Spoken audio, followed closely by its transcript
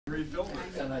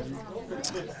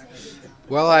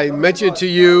Well, I mentioned to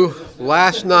you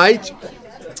last night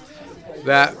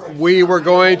that we were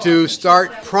going to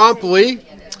start promptly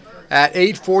at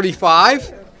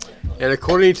 8:45, and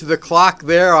according to the clock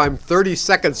there, I'm 30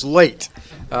 seconds late.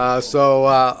 So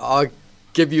I'll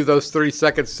give you those 30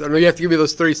 seconds. I know you have to give me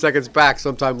those 30 seconds back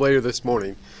sometime later this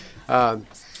morning.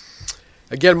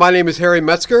 Again, my name is Harry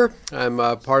Metzger. I'm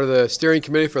part of the steering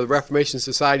committee for the Reformation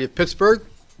Society of Pittsburgh.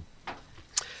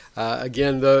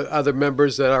 Again, the other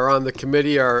members that are on the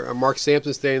committee are Mark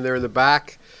Sampson standing there in the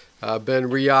back, Ben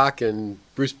Rioch and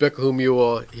Bruce Bickel, whom you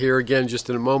will hear again just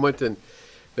in a moment, and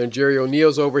then Jerry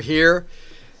O'Neill's over here.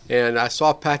 And I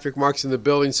saw Patrick Marks in the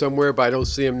building somewhere, but I don't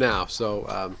see him now.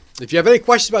 So if you have any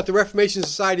questions about the Reformation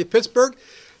Society of Pittsburgh,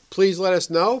 please let us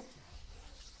know.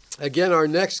 Again, our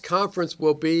next conference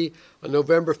will be on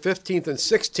November 15th and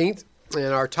 16th,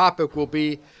 and our topic will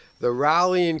be the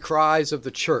rallying cries of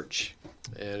the church.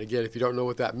 And again, if you don't know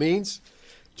what that means,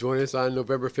 join us on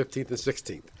November 15th and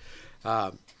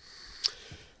 16th.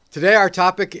 Today, our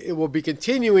topic will be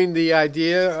continuing the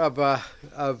idea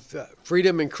of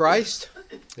freedom in Christ,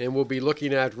 and we'll be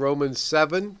looking at Romans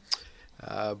 7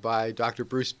 by Dr.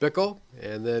 Bruce Bickel,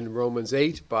 and then Romans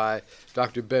 8 by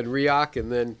Dr. Ben Rioch,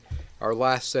 and then our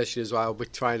last session is I'll be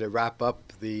trying to wrap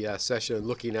up the session and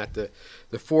looking at the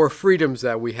four freedoms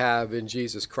that we have in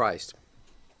Jesus Christ.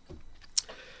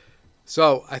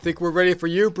 So I think we're ready for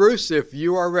you, Bruce, if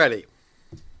you are ready.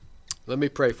 Let me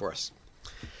pray for us.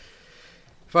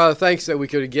 Father, thanks that we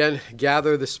could again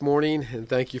gather this morning, and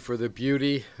thank you for the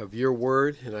beauty of your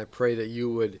word. And I pray that you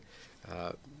would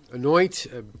anoint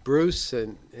Bruce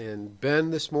and Ben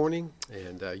this morning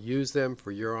and use them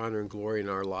for your honor and glory in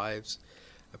our lives.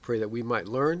 I pray that we might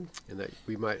learn and that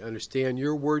we might understand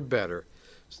your word better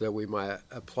so that we might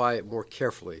apply it more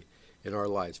carefully in our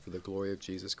lives for the glory of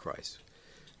Jesus Christ.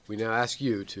 We now ask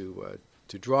you to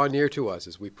draw near to us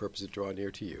as we purpose to draw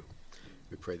near to you.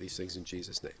 We pray these things in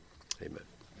Jesus' name. Amen.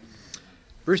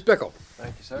 Bruce Bickel.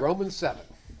 Thank you, sir. Romans 7.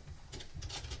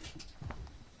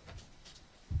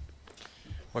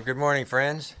 Well, good morning,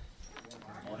 friends.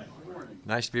 Good morning.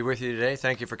 Nice to be with you today.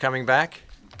 Thank you for coming back.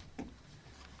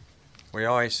 We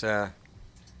always, with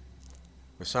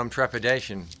some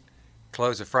trepidation,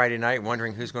 close a Friday night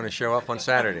wondering who's going to show up on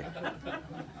Saturday.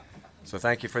 So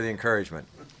thank you for the encouragement.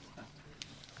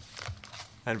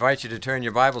 I invite you to turn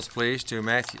your Bibles, please, to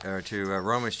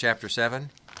Romans chapter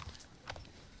 7.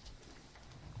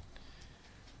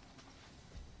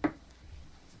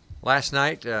 Last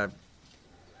night,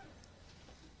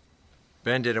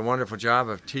 Ben did a wonderful job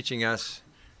of teaching us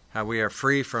how we are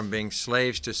free from being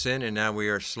slaves to sin, and now we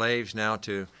are slaves now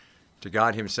to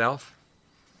God himself.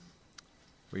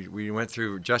 We went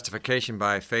through justification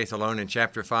by faith alone in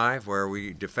chapter 5, where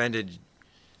we defended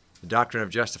the doctrine of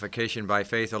justification by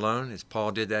faith alone, as Paul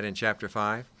did that in chapter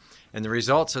 5. And the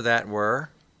results of that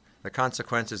were, the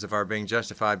consequences of our being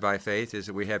justified by faith is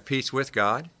that we have peace with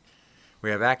God, we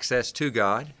have access to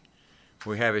God,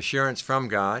 we have assurance from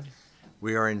God,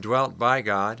 we are indwelt by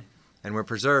God, and we're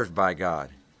preserved by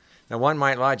God. Now, one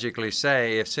might logically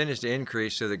say, if sin is to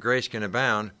increase so that grace can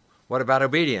abound, what about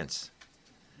obedience?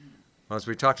 Well, as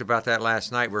we talked about that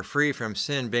last night, we're free from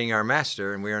sin being our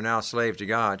master, and we are now a slave to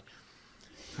God.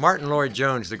 Martin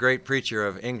Lloyd-Jones, the great preacher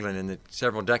of England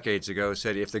several decades ago,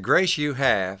 said, if the grace you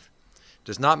have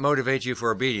does not motivate you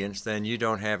for obedience, then you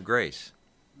don't have grace.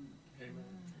 Amen.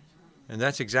 And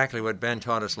that's exactly what Ben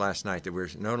taught us last night, that we're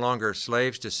no longer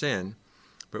slaves to sin,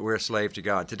 but we're a slave to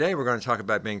God. Today we're going to talk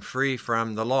about being free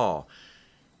from the law.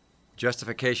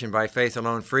 Justification by faith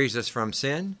alone frees us from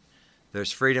sin.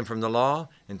 There's freedom from the law.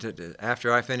 And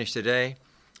after I finish today,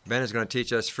 Ben is going to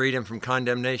teach us freedom from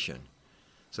condemnation.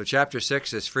 So chapter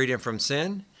 6 is freedom from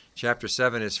sin. Chapter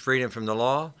 7 is freedom from the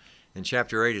law. And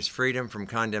chapter 8 is freedom from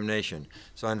condemnation.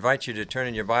 So I invite you to turn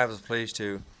in your Bibles, please,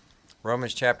 to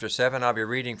Romans chapter 7. I'll be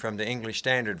reading from the English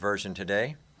Standard Version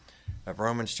today of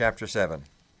Romans chapter 7.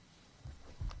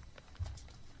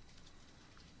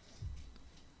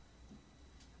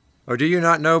 Or do you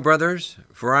not know, brothers,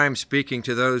 for I am speaking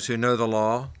to those who know the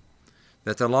law,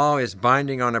 that the law is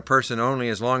binding on a person only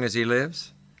as long as he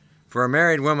lives? For a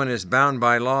married woman is bound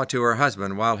by law to her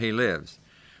husband while he lives.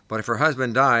 But if her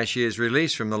husband dies, she is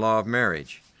released from the law of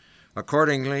marriage.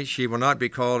 Accordingly, she will be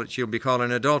called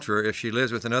an adulterer if she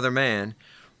lives with another man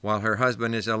while her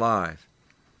husband is alive.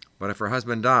 But if her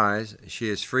husband dies, she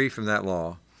is free from that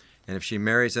law, and if she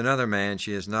marries another man,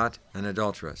 she is not an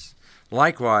adulteress.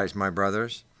 Likewise, my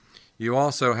brothers, you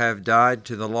also have died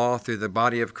to the law through the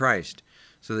body of Christ,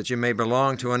 so that you may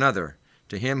belong to another,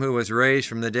 to him who was raised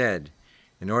from the dead,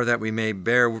 in order that we may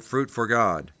bear fruit for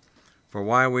God. For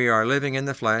while we are living in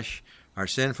the flesh, our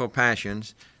sinful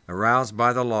passions, aroused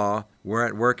by the law, were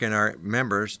at work in our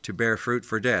members to bear fruit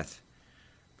for death.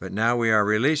 But now we are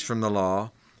released from the law,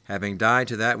 having died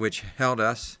to that which held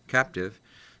us captive,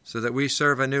 so that we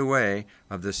serve a new way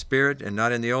of the Spirit and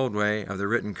not in the old way of the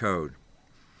written code.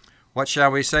 What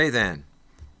shall we say then?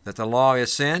 That the law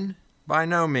is sin? By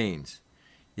no means.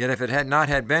 Yet if it had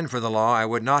not been for the law, I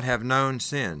would not have known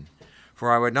sin.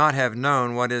 For I would not have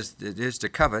known what it is to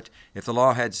covet if the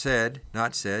law had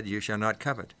not said, you shall not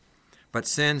covet. But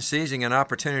sin, seizing an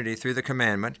opportunity through the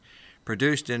commandment,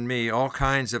 produced in me all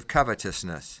kinds of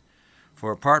covetousness.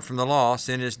 For apart from the law,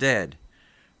 sin is dead.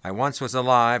 I once was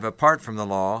alive apart from the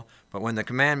law, but when the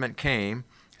commandment came,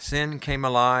 sin came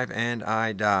alive and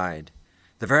I died.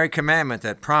 The very commandment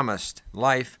that promised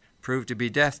life proved to be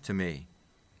death to me.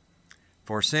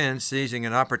 For sin, seizing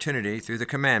an opportunity through the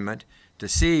commandment,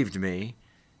 deceived me,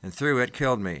 and through it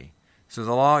killed me. So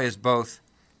the law is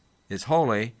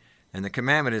holy, and the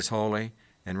commandment is holy,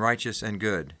 and righteous and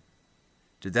good.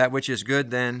 Did that which is good,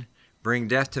 then, bring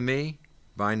death to me?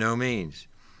 By no means.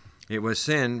 It was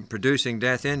sin producing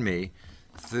death in me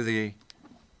through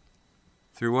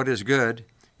what is good,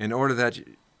 in order that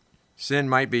sin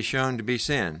might be shown to be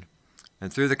sin,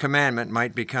 and through the commandment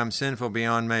might become sinful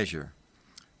beyond measure.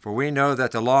 For we know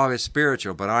that the law is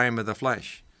spiritual, but I am of the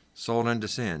flesh, sold unto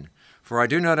sin. For I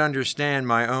do not understand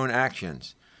my own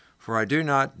actions, for I do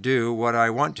not do what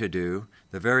I want to do,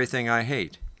 the very thing I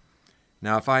hate.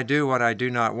 Now if I do what I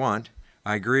do not want,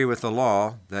 I agree with the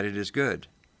law that it is good.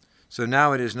 So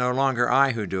now it is no longer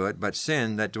I who do it, but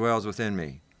sin that dwells within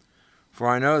me. For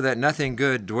I know that nothing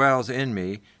good dwells in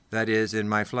me, that is, in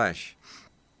my flesh.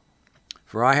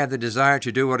 For I have the desire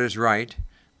to do what is right,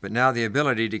 but now the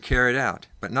ability to carry it out,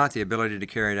 but not the ability to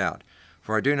carry it out.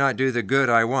 For I do not do the good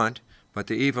I want, but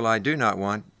the evil I do not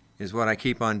want is what I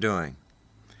keep on doing.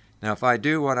 Now if I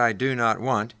do what I do not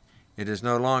want, it is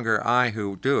no longer I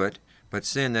who do it, but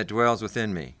sin that dwells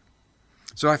within me.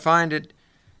 So I find it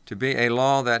to be a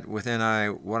law that within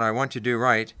what I want to do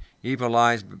right, evil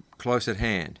lies close at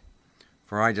hand.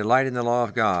 For I delight in the law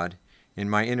of God, in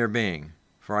my inner being.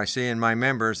 For I see in my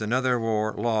members another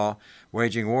law,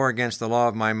 waging war against the law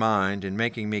of my mind, and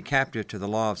making me captive to the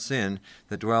law of sin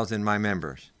that dwells in my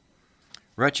members.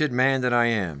 Wretched man that I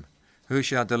am, who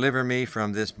shall deliver me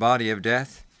from this body of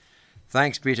death?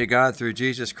 Thanks be to God through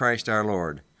Jesus Christ our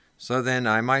Lord. So then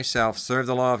I myself serve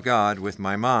the law of God with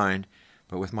my mind,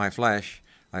 but with my flesh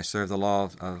I serve the law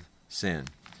of sin.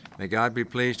 May God be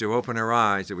pleased to open our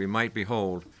eyes that we might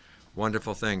behold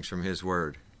wonderful things from his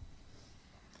word.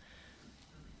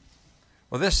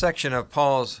 Well, this section of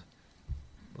Paul's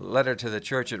letter to the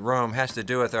church at Rome has to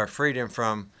do with our freedom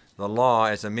from the law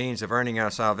as a means of earning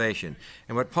our salvation.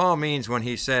 And what Paul means when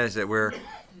he says that we're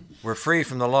free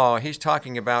from the law, he's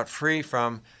talking about free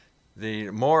from the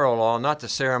moral law, not the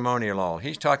ceremonial law.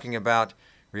 He's talking about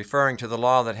referring to the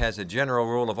law that has a general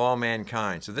rule of all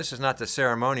mankind. So this is not the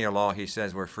ceremonial law he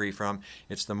says we're free from,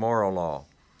 it's the moral law.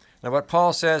 Now what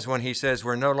Paul says when he says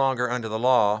we're no longer under the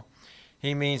law,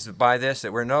 he means by this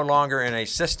that we're no longer in a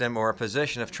system or a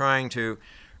position of trying to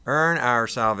earn our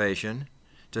salvation,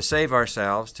 to save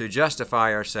ourselves, to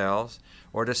justify ourselves,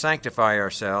 or to sanctify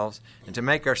ourselves, and to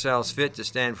make ourselves fit to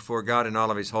stand before God in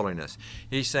all of his holiness.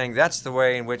 He's saying that's the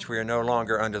way in which we are no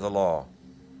longer under the law.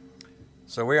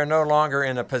 So we are no longer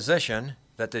in a position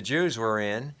that the Jews were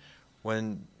in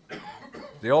when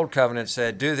the Old Covenant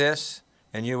said, do this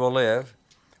and you will live,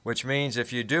 which means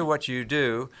if you do what you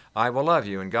do, I will love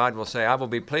you. And God will say, I will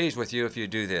be pleased with you if you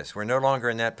do this. We're no longer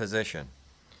in that position.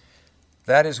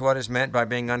 That is what is meant by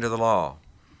being under the law.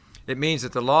 It means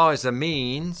that the law is a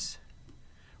means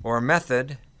or a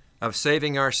method of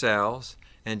saving ourselves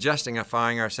and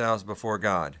justifying ourselves before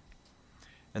God.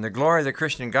 And the glory of the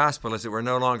Christian gospel is that we're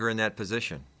no longer in that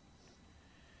position.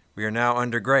 We are now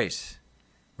under grace.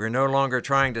 We're no longer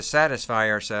trying to satisfy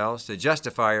ourselves, to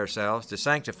justify ourselves, to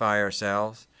sanctify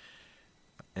ourselves,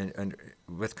 and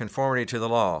with conformity to the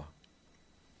law.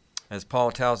 As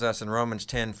Paul tells us in Romans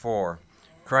 10:4,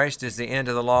 Christ is the end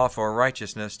of the law for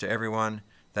righteousness to everyone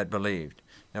that believed.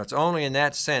 Now it's only in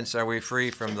that sense are we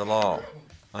free from the law,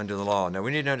 under the law. Now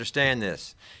we need to understand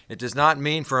this. It does not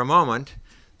mean for a moment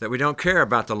that we don't care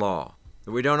about the law,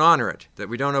 that we don't honor it, that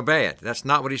we don't obey it. That's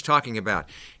not what he's talking about.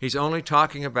 He's only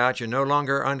talking about you're no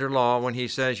longer under law when he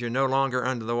says you're no longer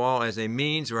under the law as a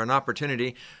means or an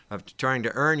opportunity of trying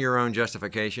to earn your own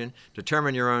justification,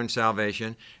 determine your own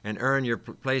salvation, and earn your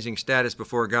pleasing status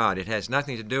before God. It has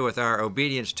nothing to do with our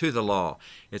obedience to the law.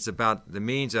 It's about the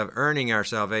means of earning our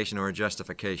salvation or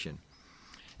justification.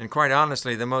 And quite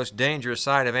honestly, the most dangerous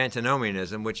side of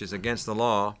antinomianism, which is against the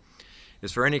law,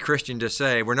 is for any Christian to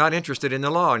say, we're not interested in the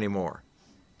law anymore.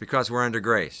 because we're under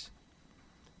grace.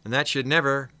 And that should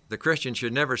never, the Christian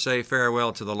should never say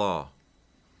farewell to the law.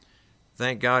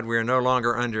 Thank God we are no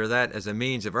longer under that as a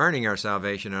means of earning our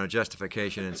salvation and our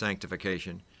justification and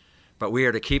sanctification. But we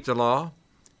are to keep the law,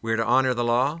 we are to honor the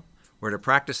law, we're to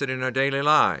practice it in our daily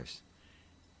lives.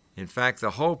 In fact,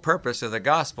 the whole purpose of the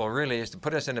gospel really is to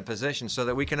put us in a position so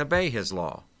that we can obey His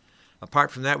law. Apart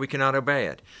from that, we cannot obey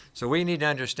it. So we need to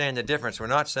understand the difference. We're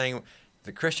not saying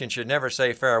the Christian should never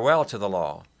say farewell to the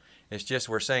law. It's just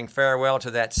we're saying farewell to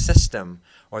that system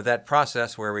or that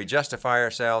process where we justify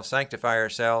ourselves, sanctify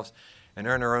ourselves, and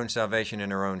earn our own salvation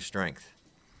in our own strength.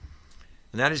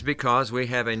 And that is because we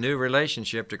have a new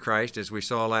relationship to Christ, as we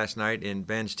saw last night in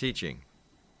Ben's teaching.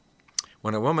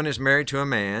 When a woman is married to a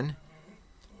man,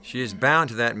 she is bound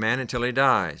to that man until he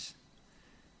dies.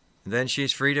 And then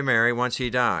she's free to marry once he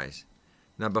dies.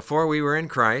 Now, before we were in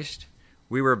Christ,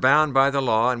 we were bound by the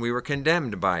law and we were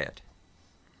condemned by it.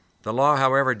 The law,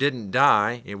 however, didn't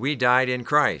die. We died in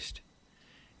Christ.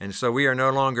 And so we are no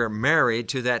longer married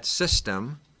to that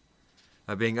system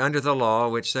of being under the law,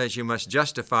 which says you must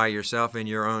justify yourself in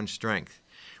your own strength.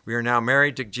 We are now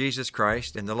married to Jesus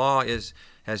Christ, and the law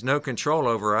has no control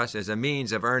over us as a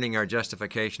means of earning our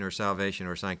justification or salvation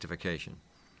or sanctification.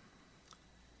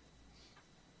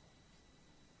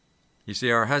 You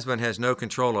see, our husband has no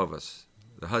control over us,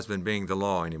 the husband being the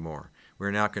law anymore.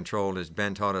 We're now controlled, as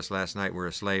Ben taught us last night, we're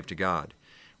a slave to God.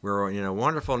 We're in a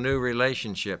wonderful new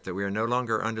relationship that we are no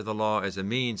longer under the law as a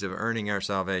means of earning our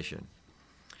salvation.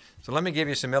 So let me give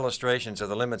you some illustrations of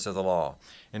the limits of the law.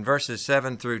 In verses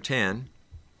 7 through 10,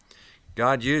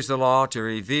 God used the law to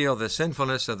reveal the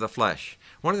sinfulness of the flesh.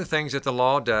 One of the things that the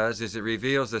law does is it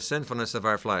reveals the sinfulness of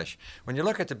our flesh. When you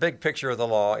look at the big picture of the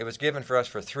law, it was given for us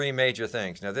for three major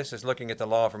things. Now, this is looking at the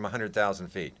law from 100,000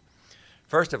 feet.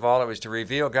 First of all, it was to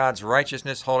reveal God's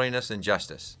righteousness, holiness, and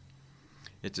justice.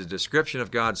 It's a description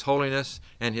of God's holiness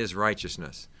and His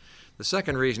righteousness. The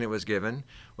second reason it was given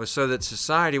was so that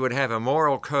society would have a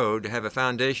moral code, to have a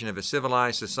foundation of a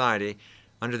civilized society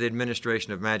under the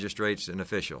administration of magistrates and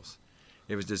officials.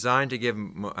 It was designed to give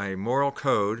a moral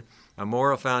code, a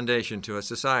moral foundation to a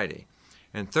society.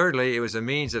 And thirdly, it was a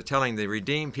means of telling the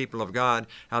redeemed people of God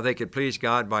how they could please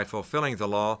God by fulfilling the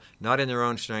law, not in their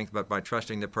own strength, but by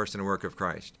trusting the person and work of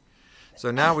Christ. So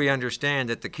now we understand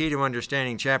that the key to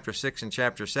understanding chapter 6 and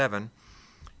chapter 7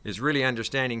 is really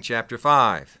understanding chapter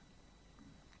 5.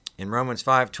 In Romans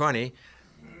 5:20,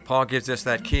 Paul gives us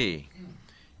that key.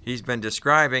 He's been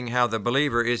describing how the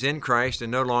believer is in Christ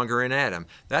and no longer in Adam.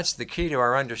 That's the key to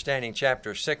our understanding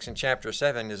chapter 6 and chapter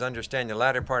 7, is understanding the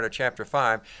latter part of chapter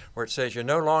 5, where it says you're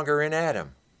no longer in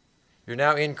Adam. You're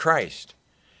now in Christ,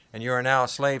 and you are now a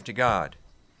slave to God.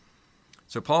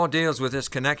 So Paul deals with this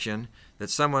connection that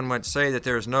someone would say that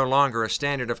there is no longer a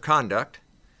standard of conduct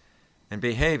and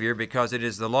behavior because it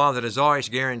is the law that has always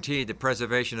guaranteed the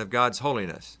preservation of God's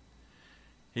holiness.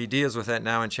 He deals with that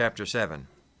now in chapter 7.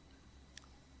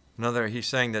 He's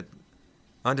saying that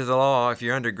under the law, if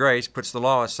you're under grace, puts the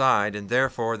law aside, and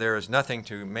therefore there is nothing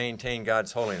to maintain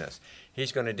God's holiness.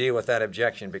 He's going to deal with that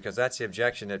objection because that's the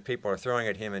objection that people are throwing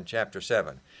at him in chapter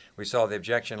 7. We saw the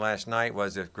objection last night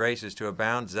was, if grace is to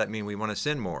abound, does that mean we want to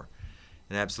sin more?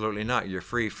 And absolutely not. You're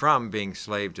free from being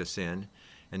slave to sin.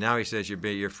 And now he says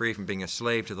you're free from being a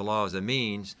slave to the law as a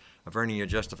means of earning your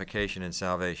justification and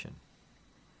salvation.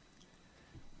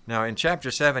 Now, in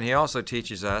chapter 7, he also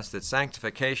teaches us that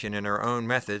sanctification in our own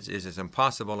methods is as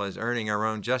impossible as earning our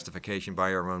own justification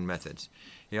by our own methods.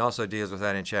 He also deals with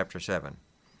that in chapter 7.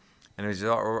 And as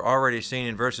we've already seen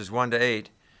in verses 1 to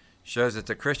 8, shows that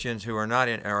the Christians who are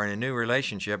in a new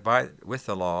relationship with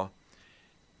the law,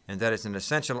 and that it's an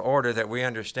essential order that we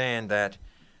understand that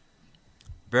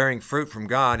bearing fruit from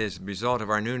God is a result of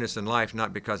our newness in life,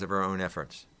 not because of our own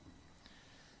efforts.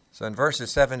 So in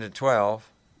verses 7 to 12,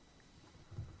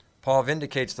 Paul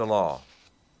vindicates the law,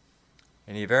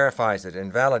 and he verifies it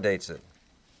and validates it.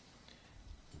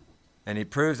 And he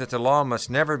proves that the law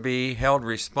must never be held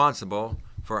responsible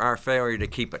for our failure to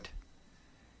keep it.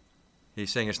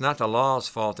 He's saying it's not the law's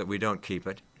fault that we don't keep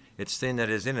it. It's sin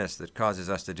that is in us that causes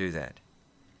us to do that.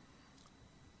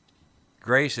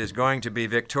 Grace is going to be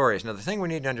victorious. Now, the thing we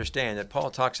need to understand that Paul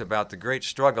talks about the great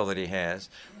struggle that he has,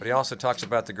 but he also talks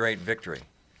about the great victory.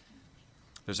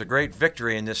 There's a great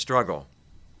victory in this struggle.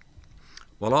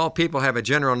 While all people have a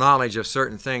general knowledge of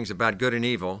certain things about good and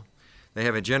evil, they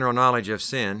have a general knowledge of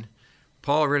sin,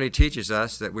 Paul really teaches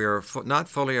us that we are not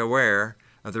fully aware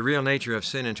of the real nature of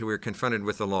sin until we're confronted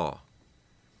with the law.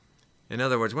 In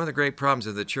other words, one of the great problems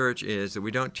of the church is that we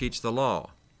don't teach the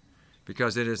law.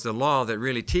 because it is the law that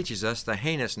really teaches us the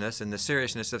heinousness and the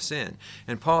seriousness of sin.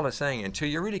 And Paul is saying, until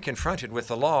you're really confronted with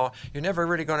the law, you're never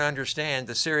really going to understand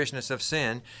the seriousness of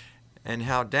sin and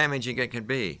how damaging it can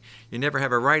be. You never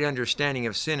have a right understanding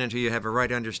of sin until you have a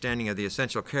right understanding of the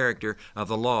essential character of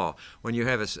the law. When you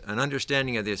have an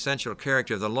understanding of the essential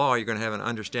character of the law, you're going to have an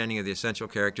understanding of the essential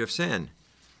character of sin.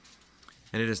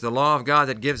 And it is the law of God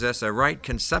that gives us a right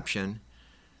conception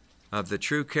of the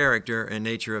true character and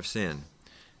nature of sin.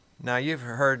 Now, you've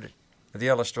heard the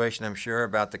illustration, I'm sure,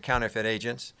 about the counterfeit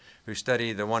agents who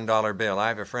study the $1 bill. I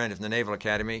have a friend in the Naval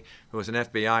Academy who was an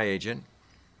FBI agent,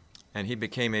 and he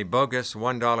became a bogus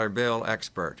 $1 bill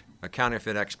expert, a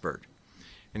counterfeit expert.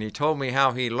 And he told me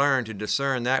how he learned to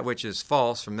discern that which is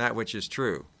false from that which is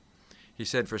true. He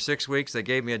said, for 6 weeks they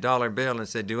gave me a dollar bill and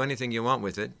said, do anything you want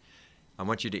with it. I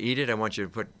want you to eat it. I want you to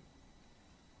put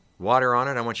water on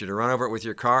it. I want you to run over it with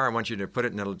your car. I want you to put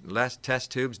it in the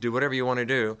test tubes. Do whatever you want to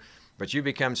do. But you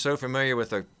become so familiar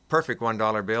with a perfect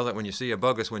 $1 bill that when you see a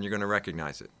bogus one, you're going to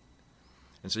recognize it.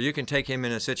 And so you can take him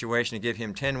in a situation and give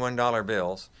him 10 $1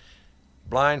 bills,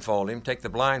 blindfold him, take the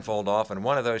blindfold off, and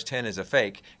one of those 10 is a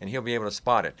fake, and he'll be able to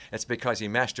spot it. It's because he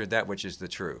mastered that which is the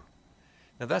true.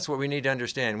 Now that's what we need to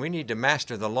understand. We need to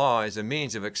master the law as a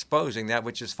means of exposing that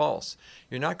which is false.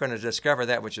 You're not going to discover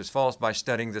that which is false by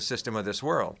studying the system of this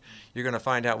world. You're going to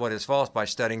find out what is false by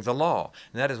studying the law.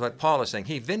 And that is what Paul is saying.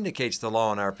 He vindicates the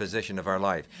law in our position of our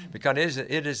life, because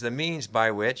it is the means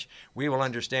by which we will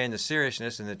understand the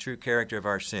seriousness and the true character of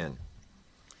our sin.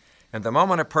 And the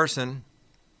moment a person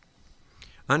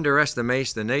underestimates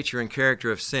the nature and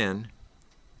character of sin,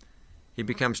 he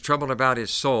becomes troubled about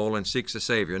his soul and seeks a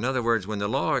Savior. In other words, when the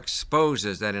law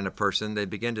exposes that in a person, they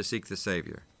begin to seek the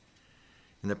Savior.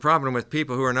 And the problem with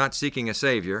people who are not seeking a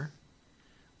Savior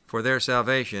for their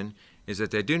salvation is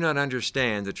that they do not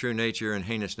understand the true nature and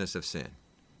heinousness of sin.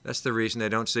 That's the reason they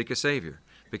don't seek a Savior,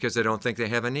 because they don't think they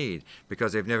have a need,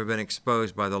 because they've never been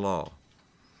exposed by the law.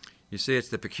 You see, it's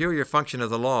the peculiar function of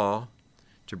the law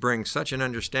to bring such an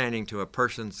understanding to a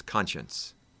person's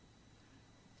conscience.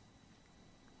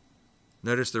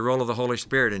 Notice the role of the Holy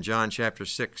Spirit in John chapter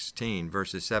 16,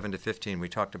 verses 7 to 15. We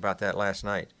talked about that last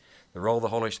night. The role of the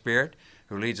Holy Spirit,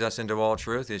 who leads us into all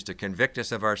truth, is to convict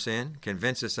us of our sin,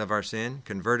 convince us of our sin,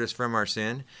 convert us from our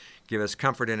sin, give us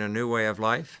comfort in a new way of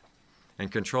life,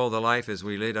 and control the life as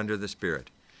we lead under the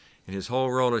Spirit. And his whole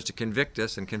role is to convict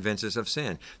us and convince us of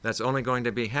sin. That's only going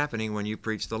to be happening when you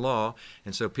preach the law,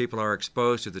 and so people are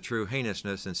exposed to the true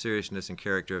heinousness and seriousness and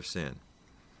character of sin.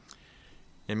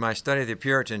 In my study of the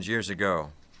Puritans years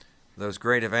ago, those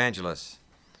great evangelists,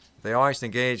 they always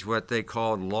engaged what they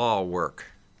called law work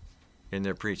in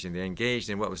their preaching. They engaged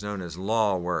in what was known as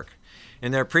law work.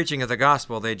 In their preaching of the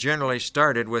gospel, they generally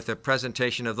started with a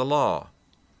presentation of the law,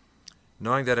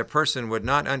 knowing that a person would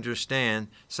not understand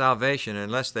salvation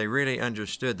unless they really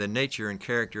understood the nature and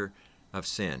character of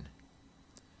sin.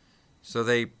 So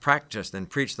they practiced and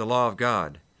preached the law of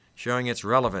God, showing its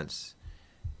relevance,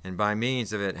 and by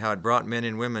means of it, how it brought men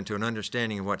and women to an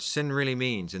understanding of what sin really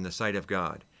means in the sight of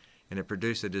God, and it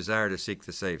produced a desire to seek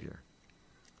the Savior.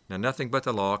 Now, nothing but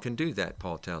the law can do that,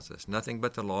 Paul tells us. Nothing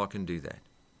but the law can do that.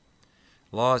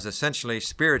 Law is essentially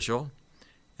spiritual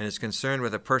and is concerned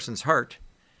with a person's heart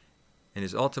and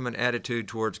his ultimate attitude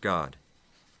towards God.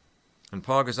 And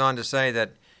Paul goes on to say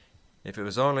that if it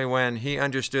was only when he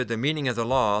understood the meaning of the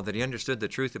law that he understood the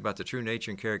truth about the true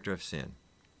nature and character of sin.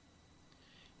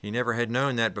 He never had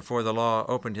known that before the law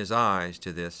opened his eyes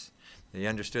to this. He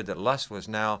understood that lust was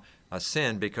now a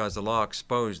sin because the law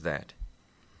exposed that.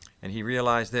 And he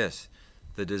realized this: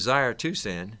 the desire to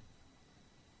sin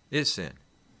is sin.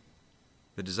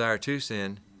 The desire to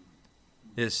sin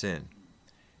is sin.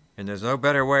 And there's no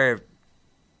better way of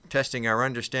testing our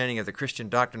understanding of the Christian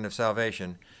doctrine of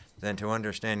salvation than to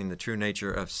understanding the true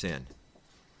nature of sin.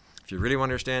 If you really want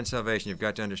to understand salvation, you've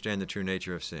got to understand the true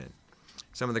nature of sin.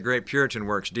 Some of the great Puritan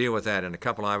works deal with that, and a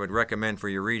couple I would recommend for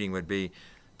your reading would be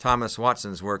Thomas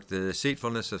Watson's work, The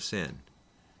Deceitfulness of Sin.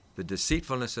 The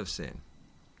Deceitfulness of Sin.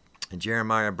 And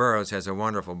Jeremiah Burroughs has a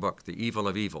wonderful book, The Evil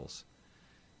of Evils,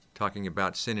 talking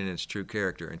about sin and its true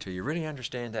character, until you really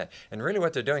understand that. And really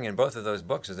what they're doing in both of those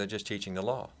books is they're just teaching the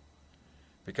law,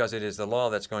 because it is the law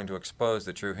that's going to expose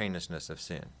the true heinousness of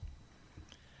sin.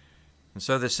 And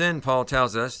so the sin, Paul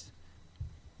tells us,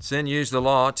 sin used the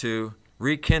law to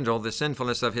rekindle the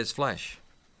sinfulness of his flesh.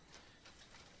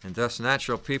 And thus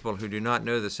natural people who do not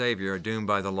know the Savior are doomed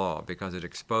by the law because it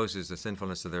exposes the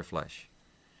sinfulness of their flesh.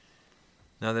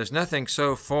 Now there's nothing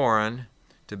so foreign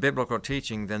to biblical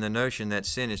teaching than the notion that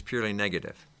sin is purely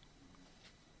negative.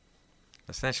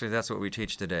 Essentially that's what we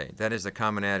teach today. That is the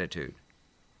common attitude.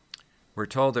 We're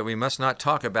told that we must not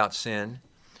talk about sin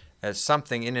as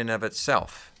something in and of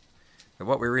itself. But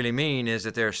what we really mean is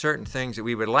that there are certain things that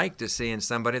we would like to see in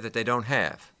somebody that they don't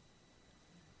have.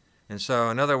 And so,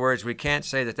 in other words, we can't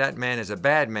say that that man is a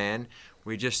bad man.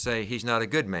 We just say he's not a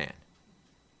good man,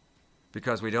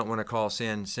 because we don't want to call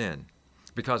sin, sin,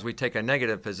 because we take a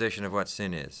negative position of what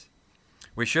sin is.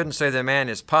 We shouldn't say the man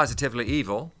is positively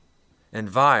evil and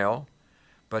vile,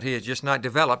 but he is just not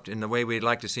developed in the way we'd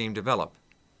like to see him develop.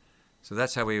 So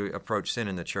that's how we approach sin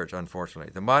in the church,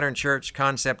 unfortunately. The modern church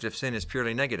concept of sin is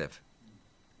purely negative.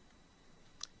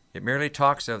 It merely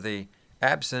talks of the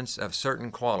absence of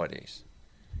certain qualities.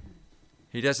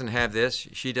 He doesn't have this,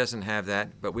 she doesn't have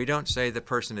that, but we don't say the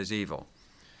person is evil.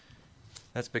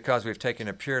 That's because we've taken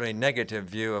a purely negative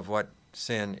view of what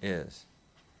sin is.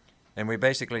 And we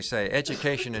basically say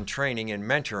education and training and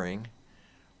mentoring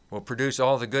will produce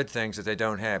all the good things that they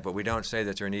don't have, but we don't say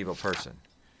that they're an evil person.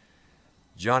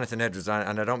 Jonathan Edwards,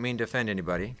 and I don't mean to offend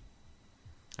anybody,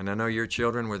 and I know your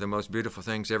children were the most beautiful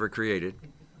things ever created,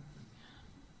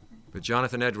 but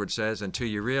Jonathan Edwards says, until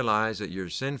you realize that your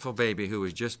sinful baby who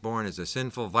was just born is a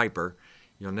sinful viper,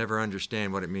 you'll never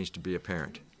understand what it means to be a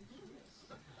parent.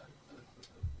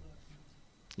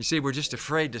 You see, we're just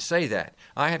afraid to say that.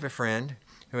 I have a friend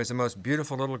who has the most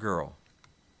beautiful little girl.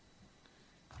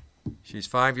 She's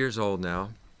 5 years old now.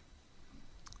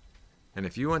 And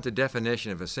if you want the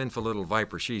definition of a sinful little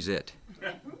viper, she's it.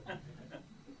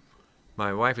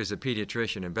 My wife is a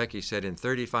pediatrician, and Becky said, in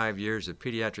 35 years of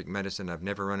pediatric medicine, I've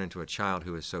never run into a child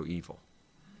who is so evil.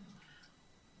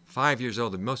 5 years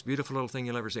old, the most beautiful little thing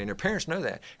you'll ever see. And her parents know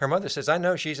that. Her mother says, I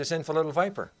know she's a sinful little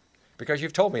viper because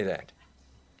you've told me that.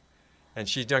 And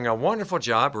she's doing a wonderful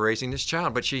job raising this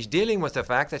child, but she's dealing with the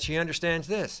fact that she understands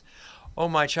this. Oh,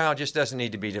 my child just doesn't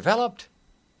need to be developed.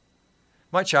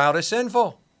 My child is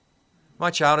sinful.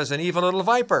 My child is an evil little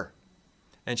viper.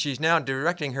 And she's now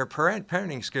directing her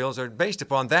parenting skills are based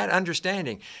upon that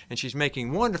understanding. And she's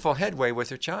making wonderful headway with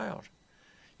her child.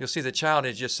 You'll see the child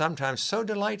is just sometimes so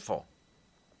delightful.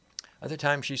 Other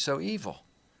times she's so evil.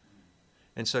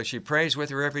 And so she prays with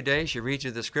her every day. She reads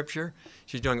her the scripture.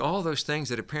 She's doing all those things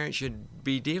that a parent should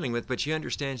be dealing with. But she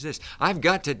understands this. I've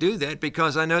got to do that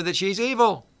because I know that she's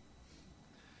evil.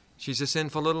 She's a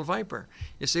sinful little viper.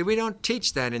 You see, we don't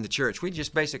teach that in the church. We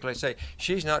just basically say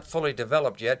she's not fully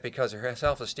developed yet because her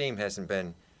self-esteem hasn't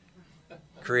been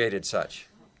created such.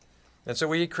 And so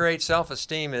we create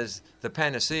self-esteem as the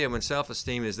panacea when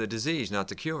self-esteem is the disease, not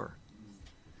the cure.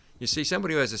 You see,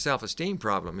 somebody who has a self-esteem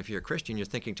problem, if you're a Christian, you're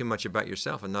thinking too much about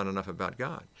yourself and not enough about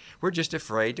God. We're just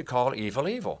afraid to call evil,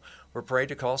 evil. We're afraid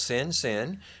to call sin,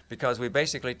 sin, because we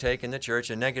basically take in the church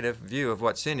a negative view of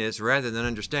what sin is rather than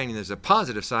understanding there's a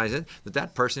positive side of it, that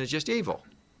that person is just evil.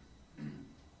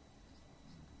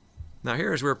 Now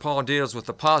here's where Paul deals with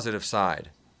the positive side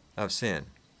of sin.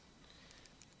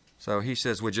 So he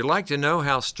says, would you like to know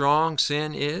how strong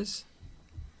sin is?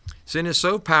 Sin is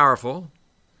so powerful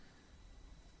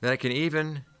that it can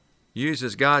even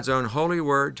uses God's own holy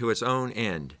word to its own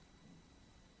end.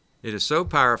 It is so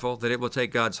powerful that it will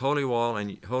take God's holy law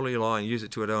and use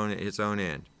it to its own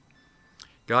end.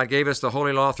 God gave us the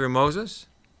holy law through Moses,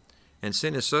 and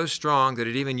sin is so strong that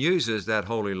it even uses that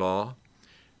holy law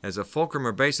as a fulcrum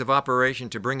or base of operation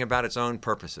to bring about its own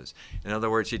purposes. In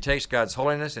other words, he takes God's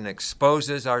holiness and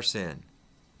exposes our sin.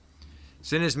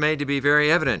 Sin is made to be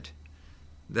very evident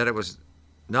that it was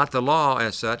not the law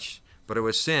as such, but it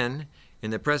was sin,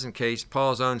 in the present case,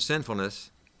 Paul's own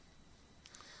sinfulness,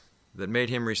 that made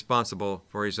him responsible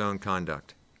for his own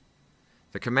conduct.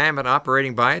 The commandment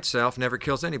operating by itself never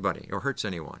kills anybody or hurts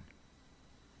anyone.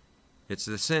 It's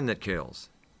the sin that kills.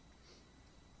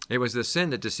 It was the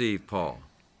sin that deceived Paul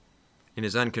in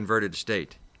his unconverted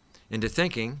state into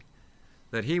thinking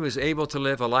that he was able to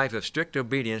live a life of strict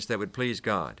obedience that would please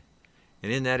God.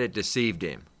 And in that it deceived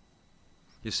him.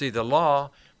 You see, the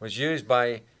law was used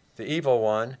by the evil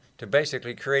one to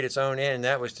basically create its own end.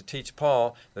 That was to teach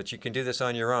Paul that you can do this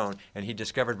on your own. And he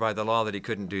discovered by the law that he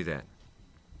couldn't do that.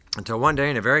 Until one day,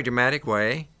 in a very dramatic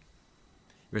way,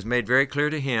 it was made very clear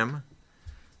to him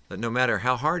that no matter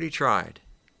how hard he tried,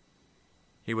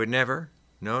 he would never,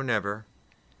 no, never,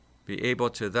 be able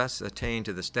to thus attain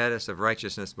to the status of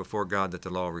righteousness before God that the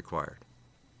law required.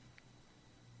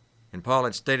 And Paul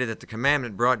had stated that the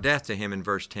commandment brought death to him in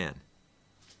verse 10.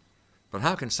 But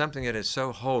how can something that is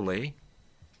so holy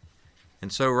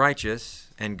and so righteous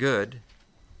and good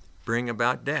bring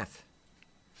about death?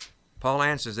 Paul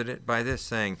answers it by this,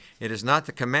 saying, it is not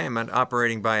the commandment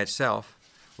operating by itself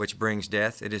which brings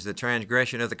death. It is the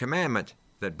transgression of the commandment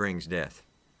that brings death.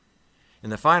 In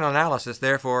the final analysis,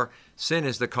 therefore, sin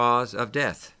is the cause of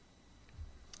death.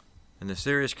 And the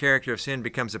serious character of sin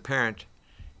becomes apparent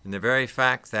in the very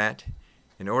fact that,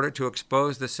 In order to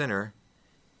expose the sinner,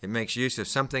 it makes use of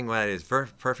something that is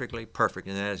perfectly perfect,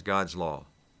 and that is God's law.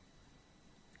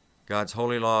 God's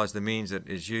holy law is the means that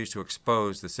is used to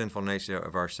expose the sinful nature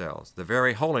of ourselves. The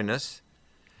very holiness,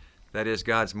 that is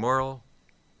God's moral,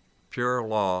 pure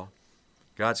law,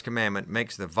 God's commandment,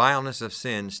 makes the vileness of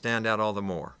sin stand out all the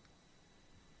more.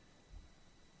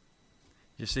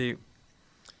 You see,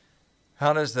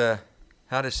 how does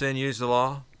sin use the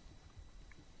law?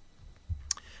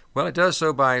 Well, it does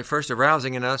so by first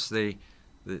arousing in us the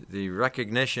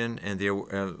recognition and the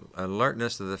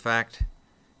alertness of the fact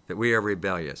that we are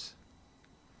rebellious.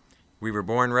 We were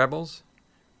born rebels.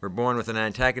 We're born with an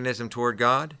antagonism toward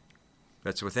God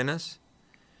that's within us,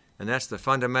 and that's the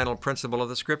fundamental principle of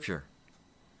the Scripture.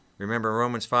 Remember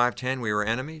Romans 5:10, we were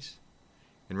enemies.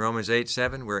 In Romans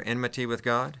 8:7, we're enmity with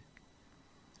God.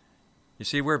 You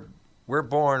see, we're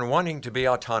born wanting to be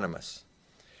autonomous.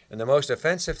 And the most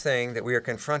offensive thing that we are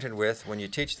confronted with when you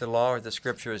teach the law or the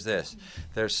Scripture is this.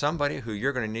 There's somebody who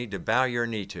you're going to need to bow your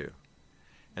knee to.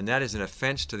 And that is an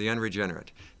offense to the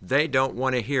unregenerate. They don't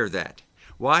want to hear that.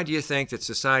 Why do you think that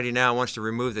society now wants to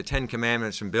remove the 10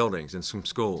 Commandments from buildings and from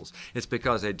schools? It's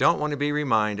because they don't want to be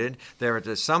reminded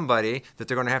there's somebody that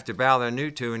they're going to have to bow their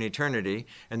knee to in eternity,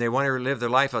 and they want to live their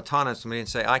life autonomously and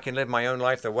say, I can live my own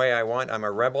life the way I want. I'm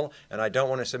a rebel, and I don't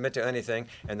want to submit to anything.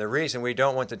 And the reason we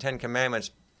don't want the 10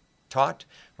 Commandments taught,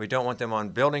 we don't want them on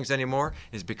buildings anymore,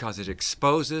 is because it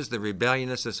exposes the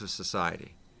rebelliousness of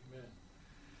society. Amen.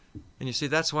 And you see,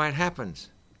 that's why it happens.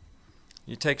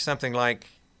 You take something like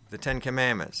the 10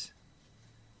 Commandments.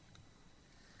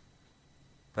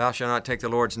 Thou shalt not take the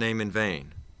Lord's name in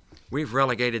vain. We've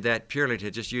relegated that purely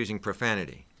to just using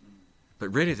profanity.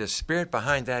 But really the spirit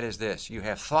behind that is this. You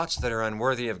have thoughts that are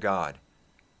unworthy of God.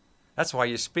 That's why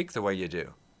you speak the way you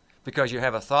do. Because you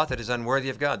have a thought that is unworthy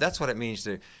of God. That's what it means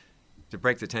to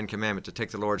break the 10 Commandments, to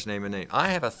take the Lord's name in vain.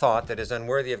 I have a thought that is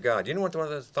unworthy of God. Do you know what one of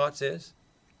those thoughts is?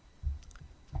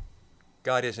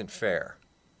 God isn't fair.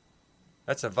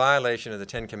 That's a violation of the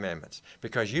 10 Commandments,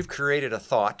 because you've created a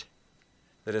thought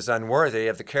that is unworthy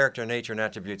of the character, nature, and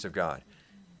attributes of God.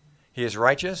 He is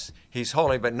righteous, He's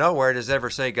holy, but nowhere does it ever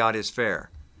say God is fair.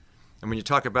 And when you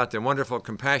talk about the wonderful,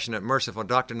 compassionate, merciful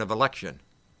doctrine of election,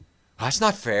 well, that's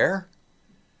not fair.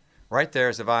 Right there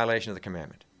is a violation of the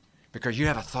commandment, because you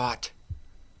have a thought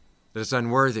that is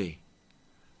unworthy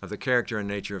of the character and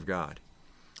nature of God.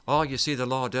 All you see the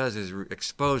law does is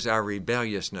expose our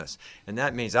rebelliousness. And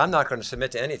that means I'm not going to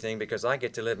submit to anything because I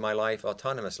get to live my life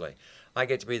autonomously. I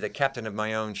get to be the captain of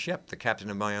my own ship, the captain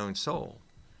of my own soul.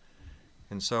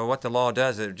 And so what the law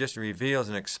does, it just reveals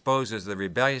and exposes the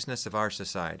rebelliousness of our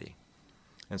society.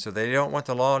 And so they don't want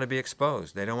the law to be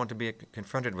exposed. They don't want to be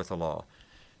confronted with the law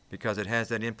because it has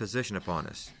that imposition upon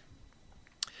us.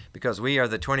 Because we are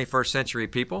the 21st century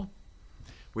people,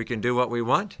 we can do what we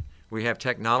want. We have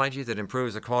technology that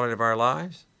improves the quality of our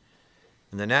lives.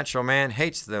 And the natural man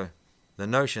hates the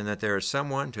notion that there is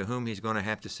someone to whom he's going to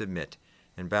have to submit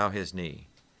and bow his knee.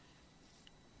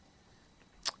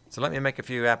 So let me make a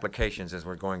few applications as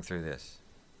we're going through this.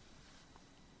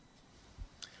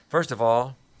 First of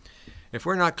all, if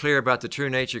we're not clear about the true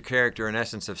nature, character, and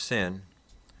essence of sin,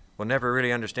 we'll never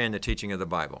really understand the teaching of the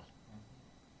Bible.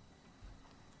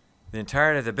 The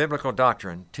entirety of the biblical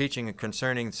doctrine, teaching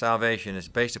concerning salvation, is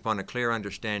based upon a clear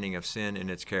understanding of sin and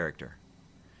its character.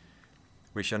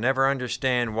 We shall never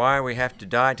understand why we have to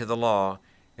die to the law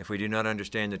if we do not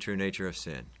understand the true nature of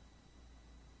sin.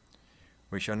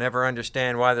 We shall never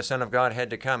understand why the Son of God had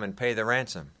to come and pay the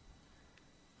ransom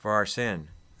for our sin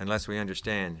unless we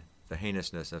understand the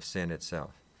heinousness of sin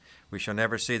itself. We shall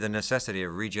never see the necessity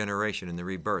of regeneration and the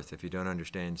rebirth if you don't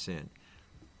understand sin.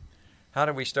 How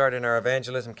do we start in our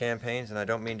evangelism campaigns? And I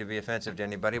don't mean to be offensive to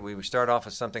anybody. We start off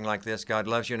with something like this: God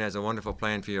loves you and has a wonderful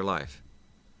plan for your life.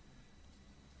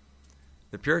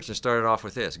 The Puritans started off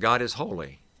with this: God is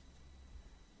holy.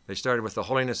 They started with the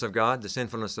holiness of God, the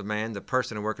sinfulness of man, the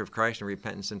person and work of Christ, and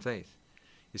repentance and faith.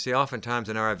 You see, oftentimes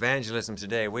in our evangelism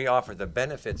today, we offer the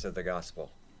benefits of the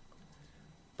gospel,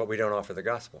 but we don't offer the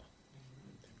gospel.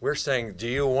 We're saying, do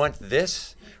you want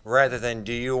this, rather than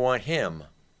do you want Him?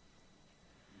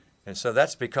 And so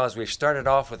that's because we've started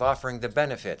off with offering the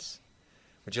benefits.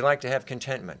 Would you like to have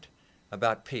contentment,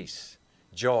 about peace,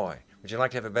 joy? Would you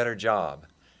like to have a better job?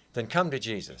 Then come to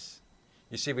Jesus.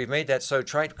 You see, we've made that so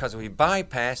trite because we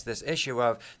bypass this issue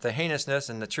of the heinousness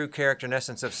and the true character and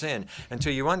essence of sin.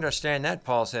 Until you understand that,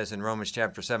 Paul says in Romans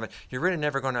chapter 7, you're really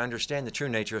never going to understand the true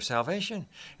nature of salvation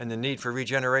and the need for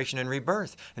regeneration and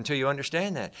rebirth until you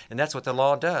understand that. And that's what the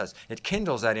law does. It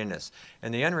kindles that in us.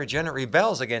 And the unregenerate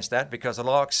rebels against that because the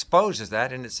law exposes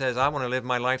that, and it says, I want to live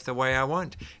my life the way I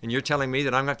want. And you're telling me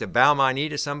that I'm going to have to bow my knee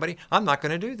to somebody? I'm not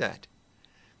going to do that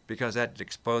because that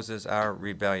exposes our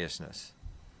rebelliousness.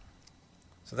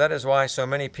 So that is why so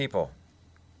many people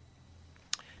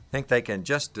think they can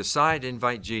just decide to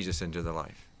invite Jesus into their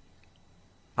life.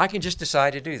 I can just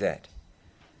decide to do that.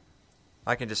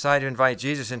 I can decide to invite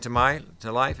Jesus into my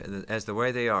life as the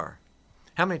way they are.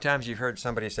 How many times you've heard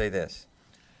somebody say this?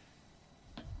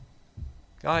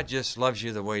 God just loves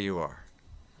you the way you are.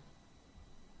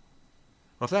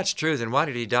 Well, if that's true, then why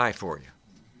did he die for you?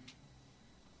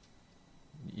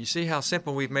 You see how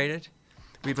simple we've made it?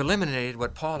 We've eliminated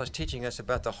what Paul is teaching us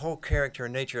about the whole character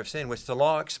and nature of sin, which the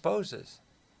law exposes.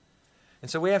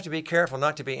 And so we have to be careful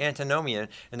not to be antinomian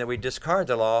and that we discard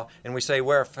the law and we say,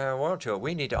 wear farewell to it.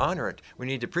 We need to honor it. We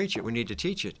need to preach it. We need to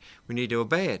teach it. We need to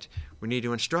obey it. We need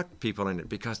to instruct people in it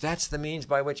because that's the means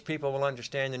by which people will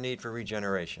understand the need for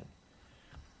regeneration.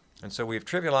 And so we've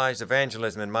trivialized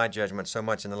evangelism, in my judgment, so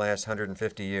much in the last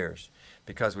 150 years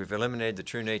because we've eliminated the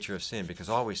true nature of sin, because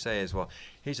all we say is, well,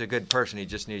 he's a good person, he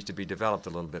just needs to be developed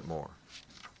a little bit more.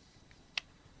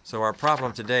 So our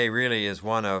problem today really is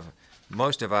one of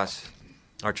most of us,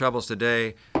 our troubles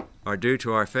today are due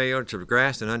to our failure to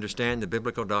grasp and understand the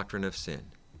biblical doctrine of sin.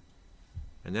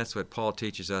 And that's what Paul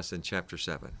teaches us in chapter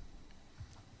 7.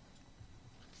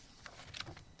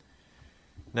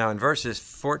 Now in verses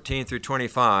 14 through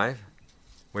 25,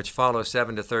 which follow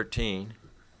 7 to 13,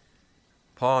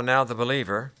 Paul, now the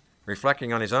believer,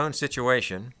 reflecting on his own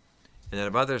situation and that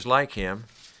of others like him,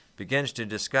 begins to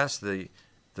discuss the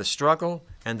struggle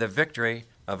and the victory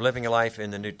of living a life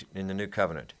in the new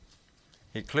covenant.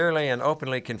 He clearly and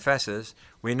openly confesses,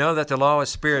 we know that the law is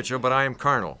spiritual, but I am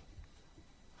carnal.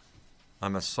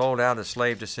 I'm a sold out a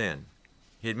slave to sin.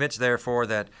 He admits, therefore,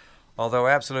 that although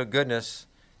absolute goodness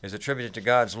is attributed to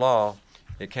God's law,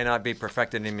 it cannot be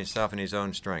perfected in himself in his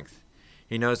own strength.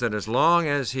 He knows that as long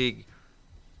as he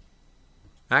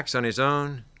acts on his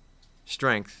own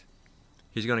strength,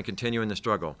 he's going to continue in the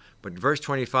struggle. But verse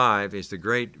 25 is the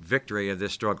great victory of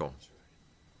this struggle.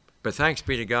 But thanks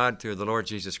be to God through the Lord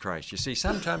Jesus Christ. You see,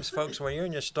 sometimes, folks, when you're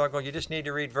in your struggle, you just need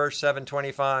to read verse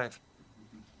 7:25.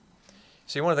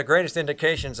 See, one of the greatest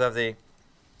indications of the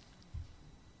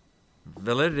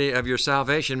validity of your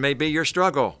salvation may be your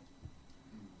struggle.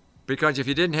 Because if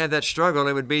you didn't have that struggle,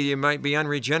 it would be you might be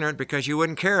unregenerate because you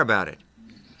wouldn't care about it.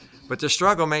 But the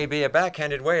struggle may be a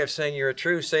backhanded way of saying you're a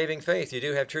true saving faith. You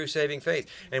do have true saving faith.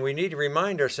 And we need to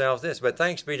remind ourselves this, but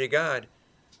thanks be to God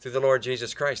through the Lord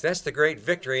Jesus Christ. That's the great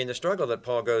victory in the struggle that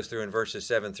Paul goes through in verses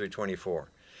 7 through 24.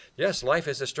 Yes, life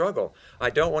is a struggle. I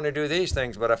don't want to do these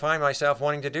things, but I find myself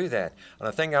wanting to do that. And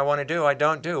the thing I want to do, I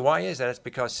don't do. Why is that? It's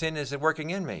because sin is working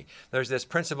in me. There's this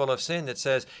principle of sin that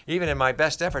says, even in my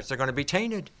best efforts, they're going to be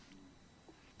tainted.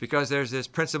 Because there's this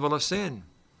principle of sin.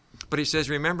 But he says,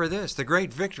 remember this, the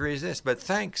great victory is this, but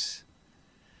thanks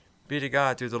be to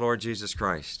God through the Lord Jesus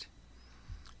Christ.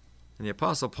 And the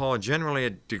Apostle Paul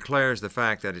generally declares the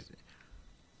fact that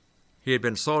he had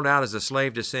been sold out as a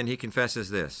slave to sin. He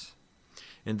confesses this.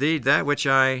 Indeed, that which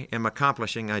I am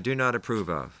accomplishing I do not approve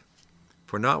of.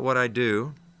 For not what I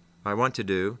want to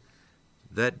do,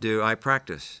 that do I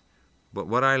practice. But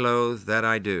what I loathe, that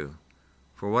I do.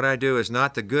 For what I do is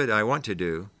not the good I want to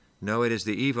do. No, it is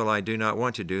the evil I do not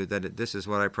want to do, this is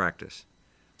what I practice.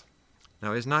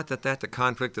 Now, is not that the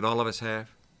conflict that all of us have?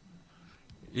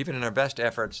 Even in our best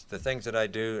efforts, the things that I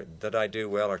do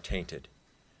well are tainted.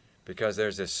 Because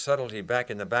there's this subtlety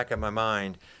back in the back of my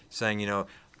mind saying,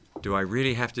 do I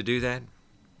really have to do that?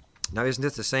 Now, isn't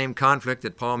this the same conflict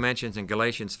that Paul mentions in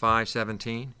Galatians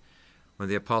 5:17, when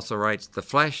the apostle writes, the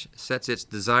flesh sets its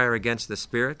desire against the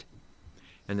spirit,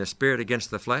 and the spirit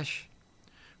against the flesh?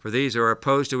 For these are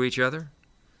opposed to each other,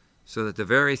 so that the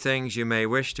very things you may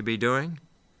wish to be doing,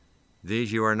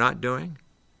 these you are not doing.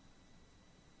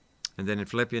 And then in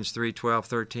Philippians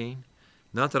 3:12-13,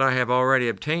 not that I have already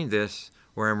obtained this,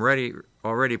 or am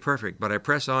already perfect, but I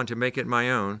press on to make it my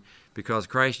own, because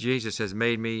Christ Jesus has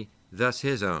made me thus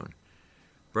his own.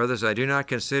 Brothers, I do not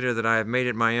consider that I have made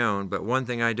it my own, but one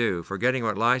thing I do, forgetting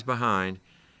what lies behind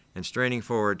and straining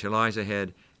forward to lies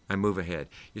ahead, I move ahead.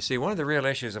 You see, one of the real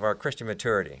issues of our Christian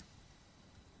maturity,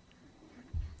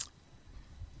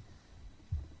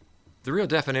 the real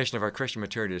definition of our Christian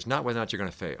maturity is not whether or not you're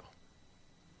going to fail.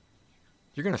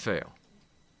 You're going to fail.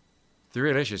 The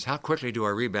real issue is how quickly do I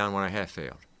rebound when I have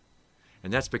failed?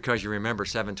 And that's because you remember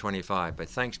 7:25. But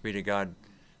thanks be to God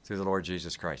through the Lord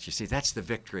Jesus Christ. You see, that's the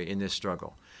victory in this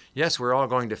struggle. Yes, we're all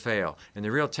going to fail. And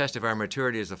the real test of our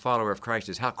maturity as a follower of Christ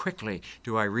is how quickly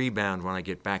do I rebound when I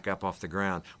get back up off the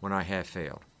ground when I have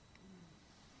failed.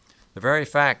 The very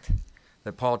fact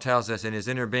that Paul tells us in his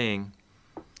inner being,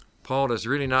 Paul does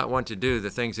really not want to do the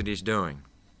things that he's doing,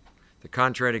 the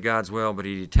contrary to God's will, but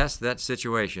he detests that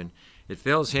situation. It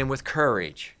fills him with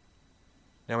courage.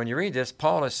 Now, when you read this,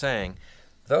 Paul is saying,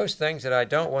 those things that I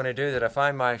don't want to do, that I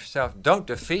find myself don't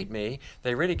defeat me,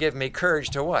 they really give me courage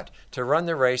to what? To run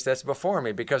the race that's before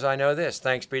me, because I know this,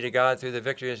 thanks be to God through the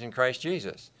victory is in Christ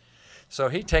Jesus. So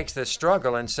he takes this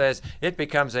struggle and says, it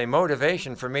becomes a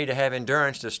motivation for me to have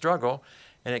endurance to struggle,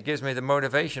 and it gives me the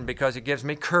motivation because it gives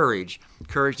me courage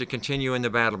to continue in the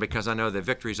battle because I know the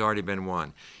victory's already been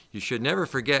won. You should never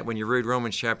forget when you read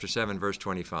Romans chapter 7, verse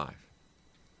 25.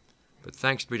 But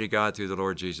thanks be to God through the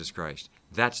Lord Jesus Christ.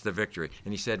 That's the victory.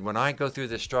 And he said, when I go through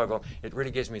this struggle, it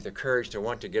really gives me the courage to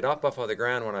want to get up off of the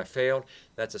ground when I failed.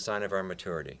 That's a sign of our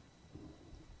maturity.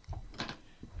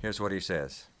 Here's what he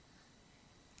says.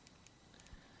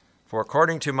 For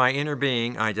according to my inner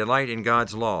being, I delight in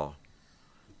God's law.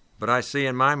 But I see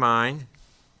in my mind,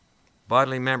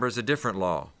 bodily members, a different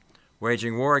law,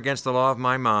 waging war against the law of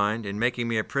my mind and making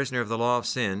me a prisoner of the law of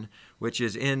sin, which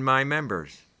is in my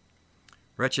members.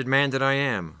 Wretched man that I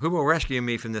am, who will rescue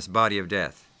me from this body of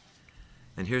death?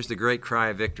 And here's the great cry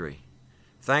of victory.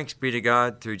 Thanks be to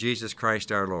God through Jesus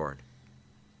Christ our Lord.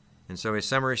 And so his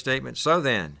summary statement, so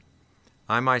then,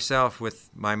 I myself with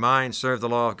my mind serve the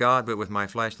law of God, but with my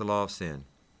flesh the law of sin.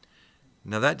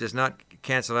 Now that does not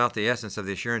cancel out the essence of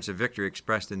the assurance of victory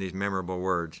expressed in these memorable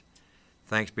words.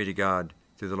 Thanks be to God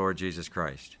through the Lord Jesus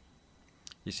Christ.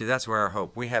 You see, that's where our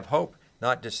hope. We have hope,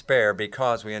 not despair,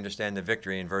 because we understand the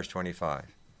victory in verse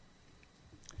 25.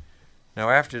 Now,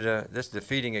 after this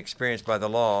defeating experience by the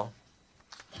law,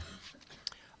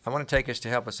 I want to take us to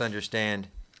help us understand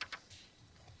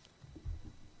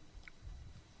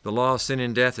the law of sin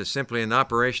and death is simply an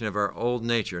operation of our old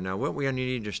nature. Now, what we need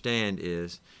to understand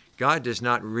is God does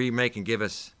not remake and give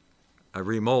us a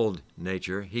remold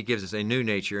nature. He gives us a new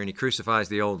nature, and he crucifies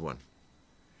the old one.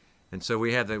 And so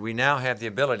we now have the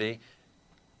ability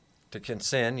to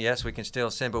sin. Yes, we can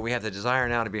still sin, but we have the desire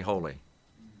now to be holy.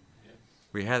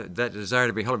 We have that desire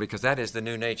to be holy because that is the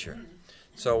new nature.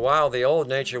 So while the old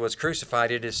nature was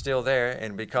crucified, it is still there,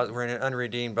 and because we're in an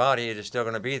unredeemed body, it is still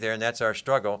going to be there, and that's our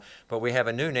struggle. But we have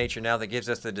a new nature now that gives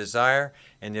us the desire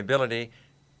and the ability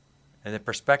and the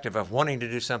perspective of wanting to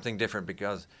do something different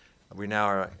because we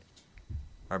now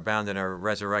are bound in our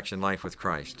resurrection life with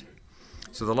Christ.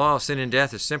 So the law of sin and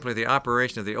death is simply the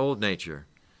operation of the old nature,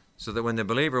 so that when the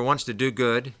believer wants to do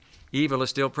good, evil is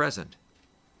still present.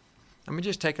 Let me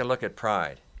just take a look at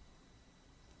pride.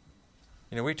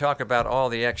 You know, we talk about all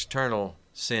the external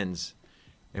sins,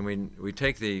 and we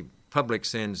take the public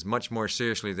sins much more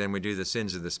seriously than we do the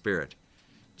sins of the Spirit.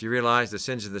 Do you realize the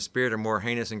sins of the Spirit are more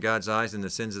heinous in God's eyes than the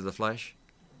sins of the flesh?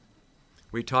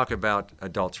 We talk about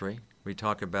adultery. We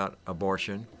talk about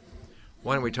abortion.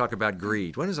 Why don't we talk about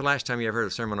greed? When was the last time you ever heard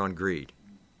a sermon on greed?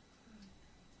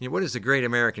 You know, what is the great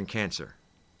American cancer?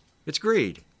 It's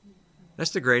greed.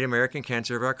 That's the great American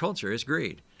cancer of our culture, is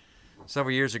greed.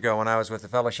 Several years ago, when I was with the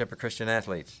Fellowship of Christian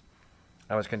Athletes,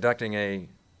 I was conducting a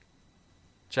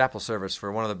chapel service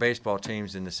for one of the baseball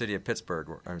teams in the city of Pittsburgh,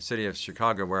 or city of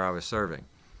Chicago, where I was serving.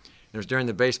 It was during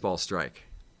the baseball strike.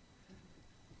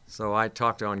 So I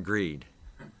talked on greed.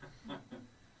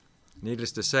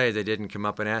 Needless to say, they didn't come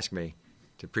up and ask me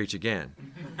to preach again.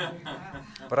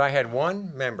 But I had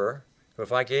one member who,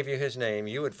 if I gave you his name,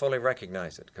 you would fully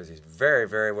recognize it because he's very,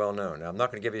 very well known. Now, I'm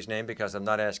not going to give you his name because I'm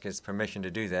not asking his permission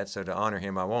to do that, so to honor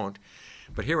him, I won't.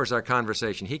 But here was our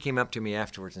conversation. He came up to me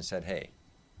afterwards and said, "Hey,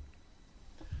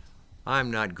 I'm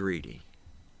not greedy.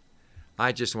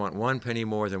 I just want 1 penny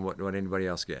more than what anybody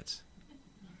else gets.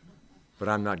 But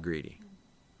I'm not greedy.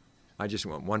 I just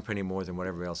want 1 penny more than what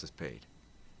everybody else is paid."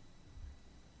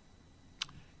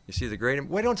 You see,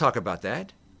 we don't talk about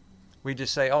that. We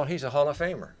just say, oh, he's a Hall of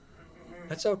Famer.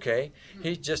 That's okay.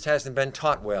 He just hasn't been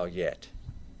taught well yet.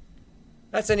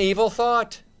 That's an evil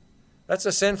thought. That's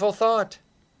a sinful thought.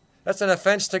 That's an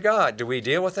offense to God. Do we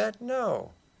deal with that?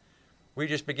 No. We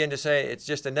just begin to say it's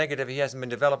just a negative. He hasn't been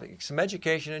developing some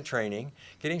education and training,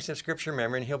 getting some scripture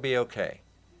memory, and he'll be okay.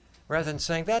 Rather than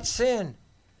saying, that's sin.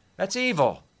 That's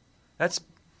evil.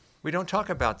 We don't talk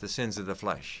about the sins of the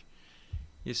flesh.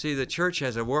 You see, the church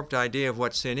has a warped idea of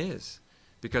what sin is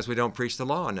because we don't preach the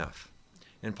law enough.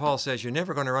 And Paul says you're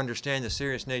never going to understand the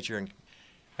serious nature and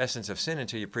essence of sin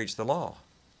until you preach the law.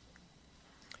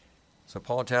 So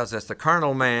Paul tells us the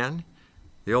carnal man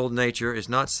The old nature is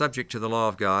not subject to the law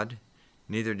of God,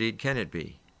 neither indeed can it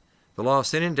be. The law of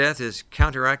sin and death is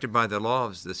counteracted by the law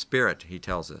of the Spirit, he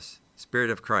tells us, Spirit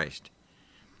of Christ.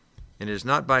 And it is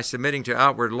not by submitting to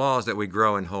outward laws that we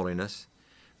grow in holiness,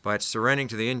 but surrendering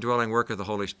to the indwelling work of the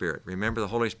Holy Spirit. Remember, the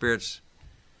Holy Spirit's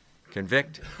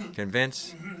convict,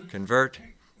 convince, convert,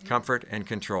 comfort, and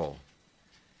control.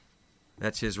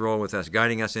 That's his role with us,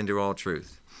 guiding us into all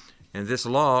truth. And this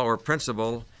law or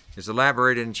principle is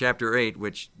elaborated in chapter 8,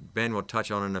 which Ben will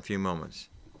touch on in a few moments.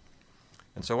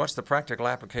 And so what's the practical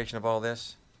application of all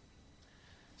this?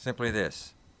 Simply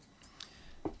this.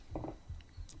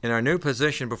 In our new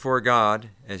position before God,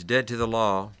 as dead to the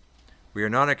law, we are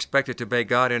not expected to obey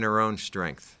God in our own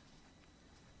strength.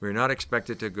 We are not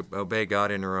expected to obey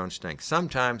God in our own strength.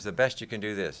 Sometimes the best you can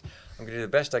do this. I'm going to do the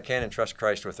best I can and trust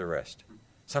Christ with the rest.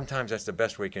 Sometimes that's the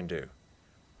best we can do.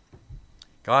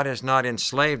 God has not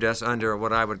enslaved us under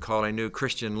what I would call a new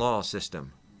Christian law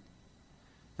system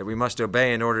that we must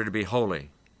obey in order to be holy.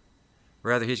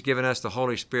 Rather, he's given us the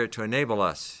Holy Spirit to enable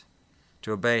us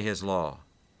to obey his law,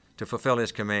 to fulfill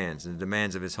his commands and the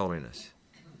demands of his holiness.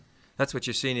 That's what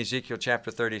you see in Ezekiel chapter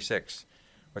 36,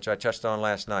 which I touched on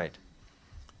last night.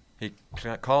 He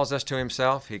calls us to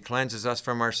himself. He cleanses us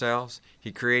from ourselves.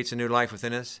 He creates a new life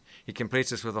within us. He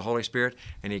completes us with the Holy Spirit,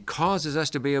 and he causes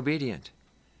us to be obedient.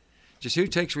 Just who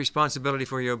takes responsibility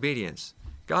for your obedience?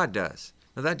 God does.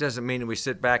 Now, that doesn't mean that we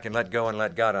sit back and let go and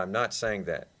let God. I'm not saying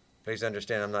that. Please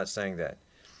understand, I'm not saying that.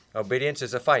 Obedience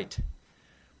is a fight,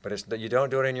 but you don't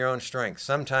do it in your own strength.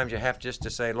 Sometimes you have just to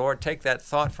say, Lord, take that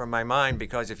thought from my mind,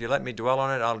 because if you let me dwell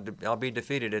on it, I'll be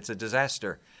defeated. It's a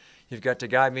disaster. You've got to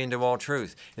guide me into all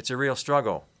truth. It's a real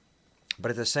struggle.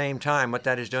 But at the same time, what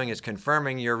that is doing is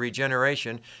confirming your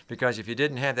regeneration, because if you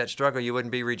didn't have that struggle, you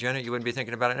wouldn't be regenerate. You wouldn't be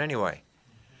thinking about it anyway.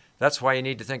 That's why you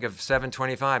need to think of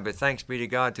 7:25, but thanks be to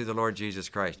God through the Lord Jesus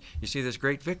Christ. You see this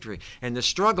great victory. And the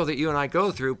struggle that you and I go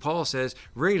through, Paul says,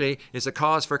 really is a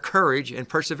cause for courage and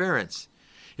perseverance.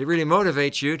 It really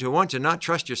motivates you to want to not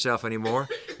trust yourself anymore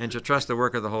and to trust the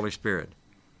work of the Holy Spirit.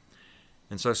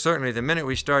 And so certainly the minute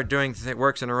we start doing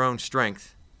works in our own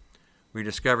strength, we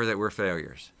discover that we're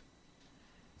failures.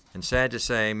 And sad to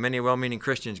say, many well-meaning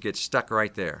Christians get stuck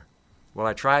right there. Well,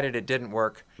 I tried it, it didn't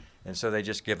work, and so they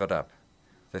just give it up.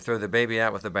 They throw the baby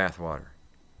out with the bathwater.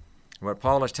 What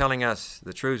Paul is telling us,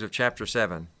 the truths of chapter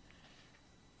 7,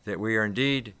 that we are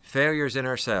indeed failures in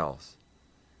ourselves,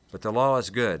 but the law is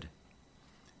good.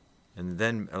 And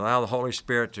then allow the Holy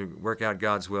Spirit to work out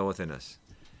God's will within us.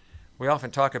 We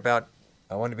often talk about,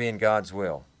 I want to be in God's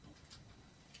will.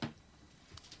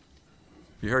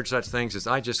 You heard such things as,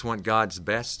 I just want God's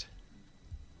best.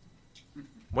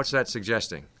 What's that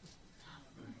suggesting?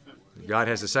 God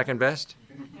has the second best?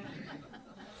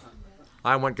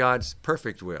 I want God's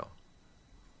perfect will.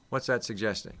 What's that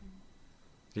suggesting?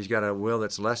 He's got a will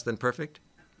that's less than perfect?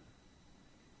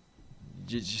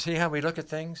 Did you see how we look at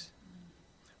things?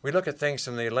 We look at things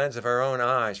from the lens of our own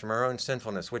eyes, from our own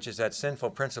sinfulness, which is that sinful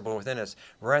principle within us,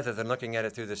 rather than looking at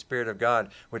it through the Spirit of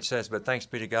God, which says, but thanks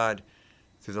be to God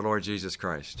through the Lord Jesus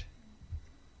Christ.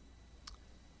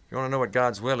 If you want to know what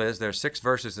God's will is, there are 6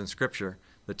 verses in Scripture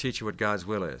that teach you what God's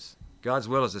will is. God's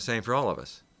will is the same for all of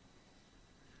us.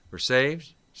 We're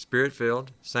saved,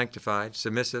 Spirit-filled, sanctified,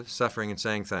 submissive, suffering, and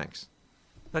saying thanks.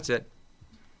 That's it.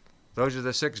 Those are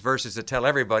the 6 verses that tell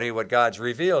everybody what God's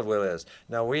revealed will is.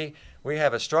 Now, we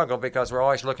have a struggle because we're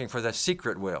always looking for the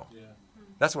secret will. Yeah.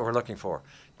 That's what we're looking for.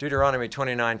 Deuteronomy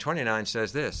 29:29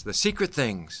 says this, the secret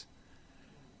things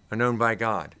are known by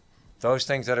God. Those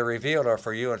things that are revealed are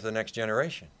for you and for the next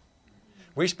generation.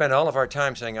 We spend all of our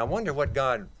time saying, I wonder what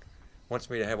God wants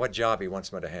me to have, what job he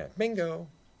wants me to have. Bingo.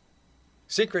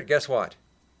 Secret, guess what?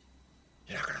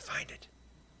 You're not going to find it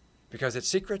because it's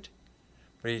secret.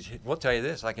 But we'll tell you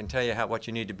this. I can tell you what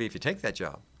you need to be if you take that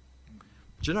job.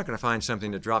 But you're not going to find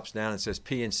something that drops down and says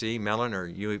P&C, Mellon, or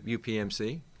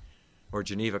UPMC, or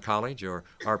Geneva College, or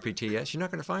RPTS. You're not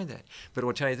going to find that. But it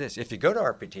will tell you this. If you go to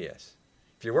RPTS,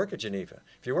 if you work at Geneva,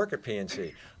 if you work at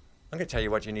P&C, I'm going to tell you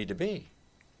what you need to be.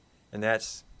 And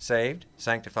that's saved,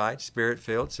 sanctified,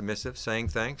 Spirit-filled, submissive, saying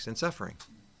thanks, and suffering.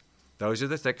 Those are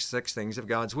the 6 things of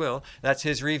God's will. That's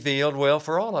his revealed will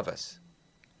for all of us.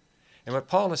 And what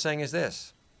Paul is saying is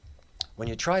this. When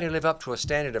you try to live up to a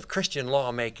standard of Christian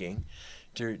lawmaking,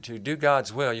 to do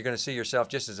God's will, you're going to see yourself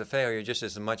just as a failure, just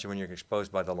as much when you're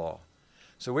exposed by the law.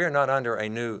 So we are not under a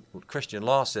new Christian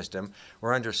law system.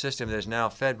 We're under a system that is now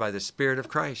fed by the Spirit of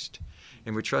Christ.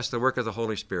 And we trust the work of the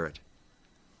Holy Spirit.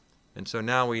 And so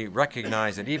now we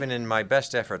recognize that even in my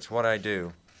best efforts, what I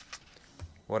do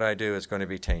is going to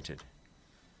be tainted.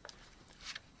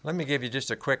 Let me give you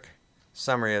just a quick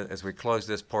summary as we close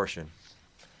this portion.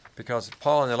 because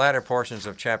Paul in the latter portions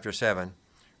of chapter 7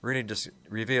 really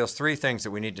reveals three things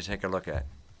that we need to take a look at.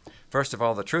 First of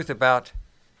all, the truth about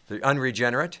the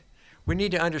unregenerate. We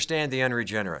need to understand the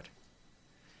unregenerate.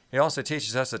 He also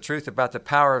teaches us the truth about the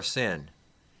power of sin.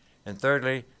 And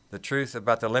thirdly, the truth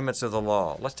about the limits of the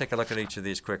law. Let's take a look at each of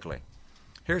these quickly.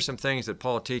 Here's some things that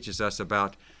Paul teaches us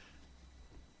about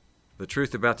the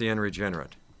truth about the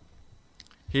unregenerate.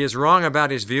 He is wrong about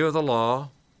his view of the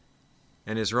law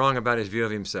and is wrong about his view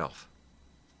of himself.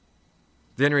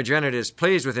 The unregenerate is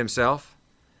pleased with himself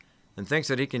and thinks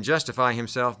that he can justify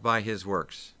himself by his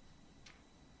works.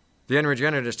 The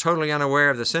unregenerate is totally unaware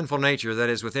of the sinful nature that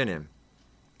is within him,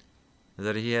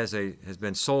 that he has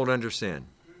been sold under sin.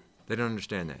 They don't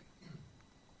understand that.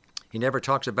 He never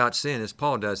talks about sin as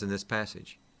Paul does in this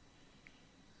passage.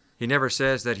 He never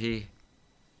says that he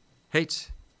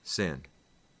hates sin.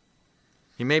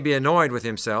 He may be annoyed with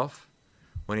himself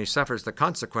when he suffers the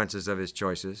consequences of his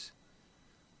choices,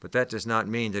 but that does not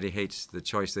mean that he hates the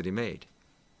choice that he made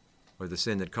or the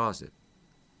sin that caused it.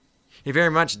 He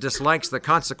very much dislikes the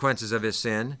consequences of his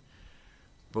sin,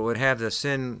 but would have the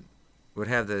sin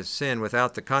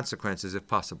without the consequences if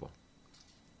possible.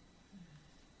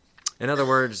 In other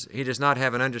words, he does not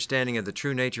have an understanding of the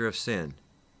true nature of sin.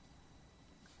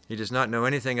 He does not know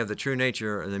anything of the true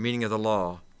nature or the meaning of the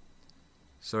law,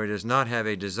 so he does not have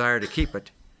a desire to keep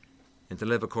it and to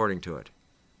live according to it.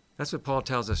 That's what Paul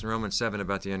tells us in Romans 7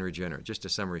 about the unregenerate, just a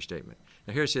summary statement.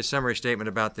 Now here's his summary statement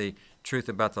about the truth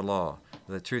about the law,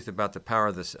 the truth about the power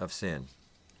of sin.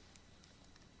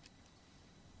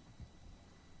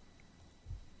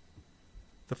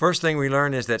 The first thing we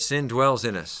learn is that sin dwells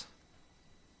in us,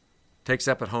 takes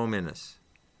up at home in us.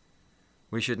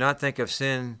 We should not think of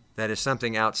sin that is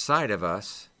something outside of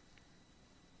us.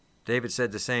 David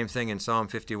said the same thing in Psalm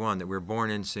 51, that we're born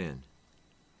in sin.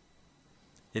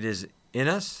 It is in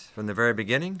us from the very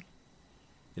beginning.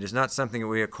 It is not something that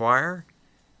we acquire.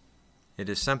 It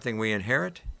is something we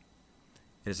inherit.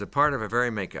 It is a part of our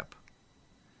very makeup.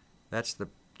 That's the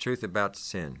truth about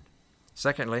sin.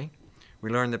 Secondly, we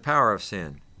learn the power of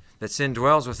sin. That sin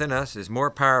dwells within us is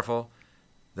more powerful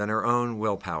than our own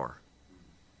willpower.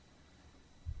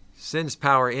 Sin's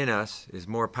power in us is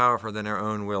more powerful than our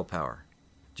own willpower.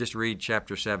 Just read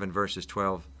chapter 7, verses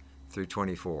 12 through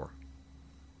 24.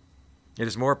 It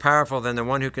is more powerful than the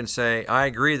one who can say, I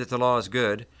agree that the law is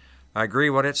good. I agree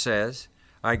what it says.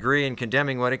 I agree in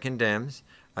condemning what it condemns.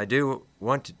 I do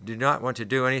not want to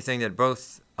do anything that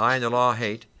both I and the law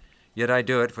hate, yet I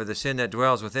do it, for the sin that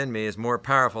dwells within me is more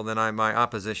powerful than my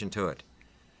opposition to it.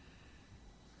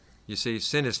 You see,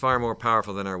 sin is far more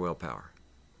powerful than our willpower.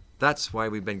 That's why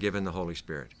we've been given the Holy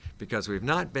Spirit, because we've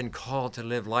not been called to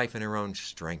live life in our own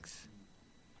strength.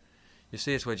 You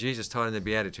see, it's what Jesus taught in the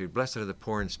Beatitude, blessed are the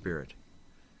poor in spirit,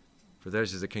 for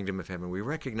theirs is the kingdom of heaven. We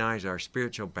recognize our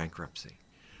spiritual bankruptcy.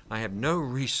 I have no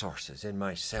resources in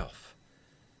myself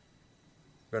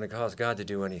going to cause God to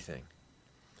do anything.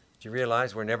 Do you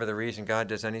realize we're never the reason God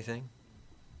does anything?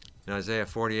 In Isaiah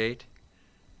 48,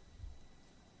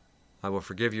 I will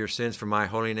forgive your sins for my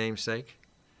holy name's sake.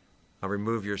 I'll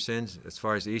remove your sins as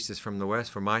far as the east is from the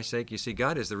west for my sake. You see,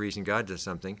 God is the reason God does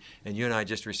something, and you and I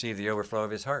just receive the overflow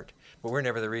of his heart. But we're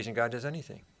never the reason God does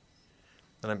anything.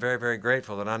 And I'm very, very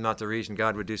grateful that I'm not the reason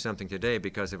God would do something today,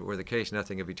 because if it were the case,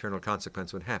 nothing of eternal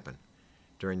consequence would happen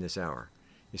during this hour.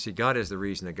 You see, God is the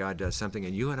reason that God does something,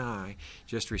 and you and I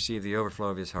just receive the overflow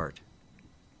of his heart.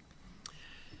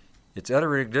 It's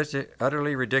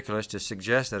utterly ridiculous to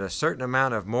suggest that a certain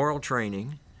amount of moral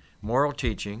training, moral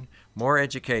teaching, more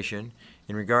education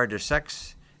in regard to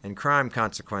sex and crime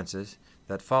consequences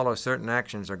that follow certain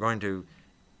actions are going to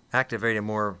activate a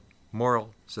more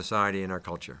moral society in our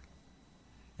culture.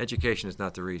 Education is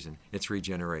not the reason. It's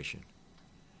regeneration.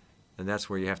 And that's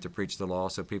where you have to preach the law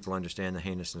so people understand the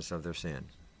heinousness of their sin.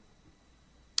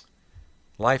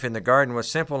 Life in the garden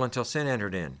was simple until sin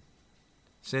entered in.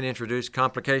 Sin introduced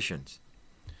complications.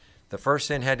 The first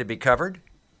sin had to be covered,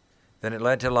 then it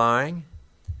led to lying,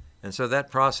 and so that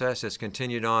process has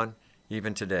continued on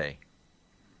even today.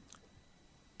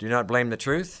 Do not blame the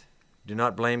truth. Do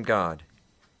not blame God.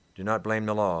 Do not blame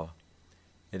the law.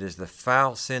 It is the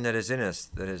foul sin that is in us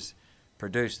that has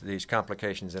produced these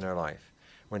complications in our life.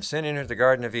 When sin entered the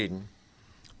Garden of Eden,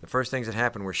 the first things that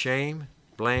happened were shame,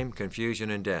 blame,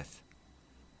 confusion, and death.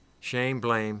 Shame,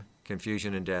 blame,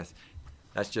 confusion, and death.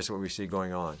 That's just what we see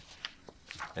going on.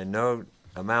 And no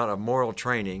amount of moral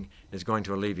training is going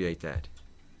to alleviate that.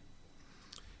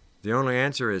 The only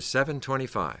answer is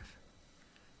 725.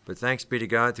 But thanks be to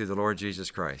God through the Lord Jesus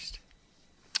Christ.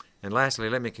 And lastly,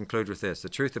 let me conclude with this, the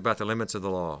truth about the limits of the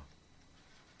law.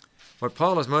 What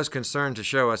Paul is most concerned to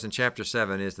show us in chapter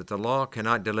 7 is that the law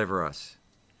cannot deliver us.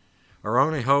 Our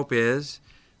only hope is,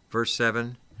 verse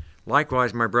 7,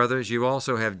 "Likewise, my brothers, you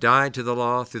also have died to the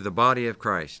law through the body of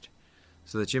Christ,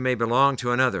 so that you may belong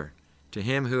to another, to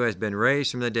him who has been raised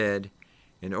from the dead,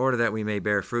 in order that we may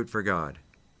bear fruit for God."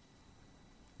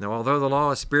 Now, although the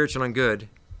law is spiritual and good,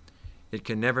 it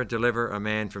can never deliver a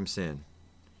man from sin.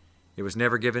 It was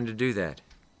never given to do that.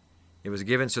 It was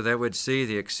given so that we'd see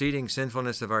the exceeding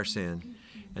sinfulness of our sin,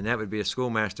 and that would be a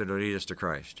schoolmaster to lead us to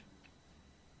Christ.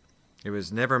 It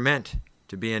was never meant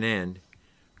to be an end,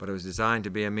 but it was designed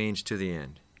to be a means to the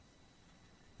end.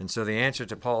 And so the answer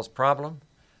to Paul's problem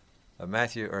of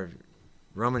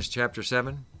Romans chapter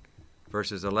 7,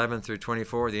 verses 11 through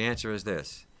 24, the answer is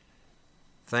this.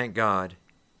 Thank God.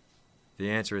 The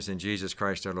answer is in Jesus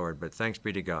Christ our Lord, but thanks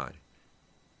be to God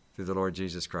through the Lord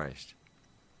Jesus Christ.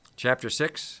 Chapter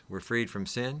 6, we're freed from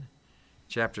sin.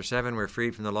 Chapter 7, we're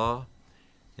freed from the law.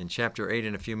 In chapter 8,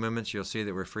 in a few moments, you'll see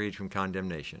that we're freed from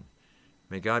condemnation.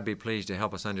 May God be pleased to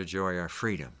help us enjoy our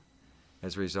freedom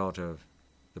as a result of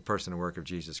the person and work of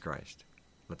Jesus Christ.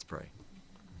 Let's pray.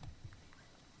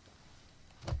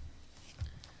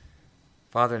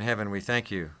 Father in heaven, we thank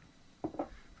you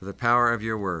for the power of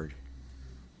your word.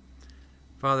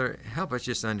 Father, help us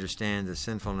just understand the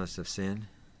sinfulness of sin,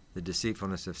 the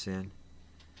deceitfulness of sin.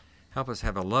 Help us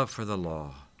have a love for the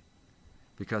law,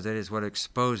 because it is what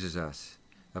exposes us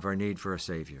of our need for a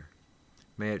Savior.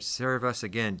 May it serve us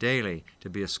again daily to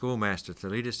be a schoolmaster to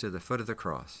lead us to the foot of the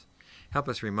cross. Help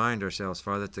us remind ourselves,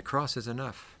 Father, that the cross is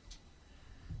enough.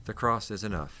 The cross is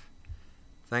enough.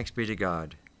 Thanks be to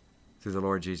God through the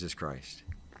Lord Jesus Christ.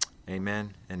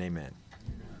 Amen and amen.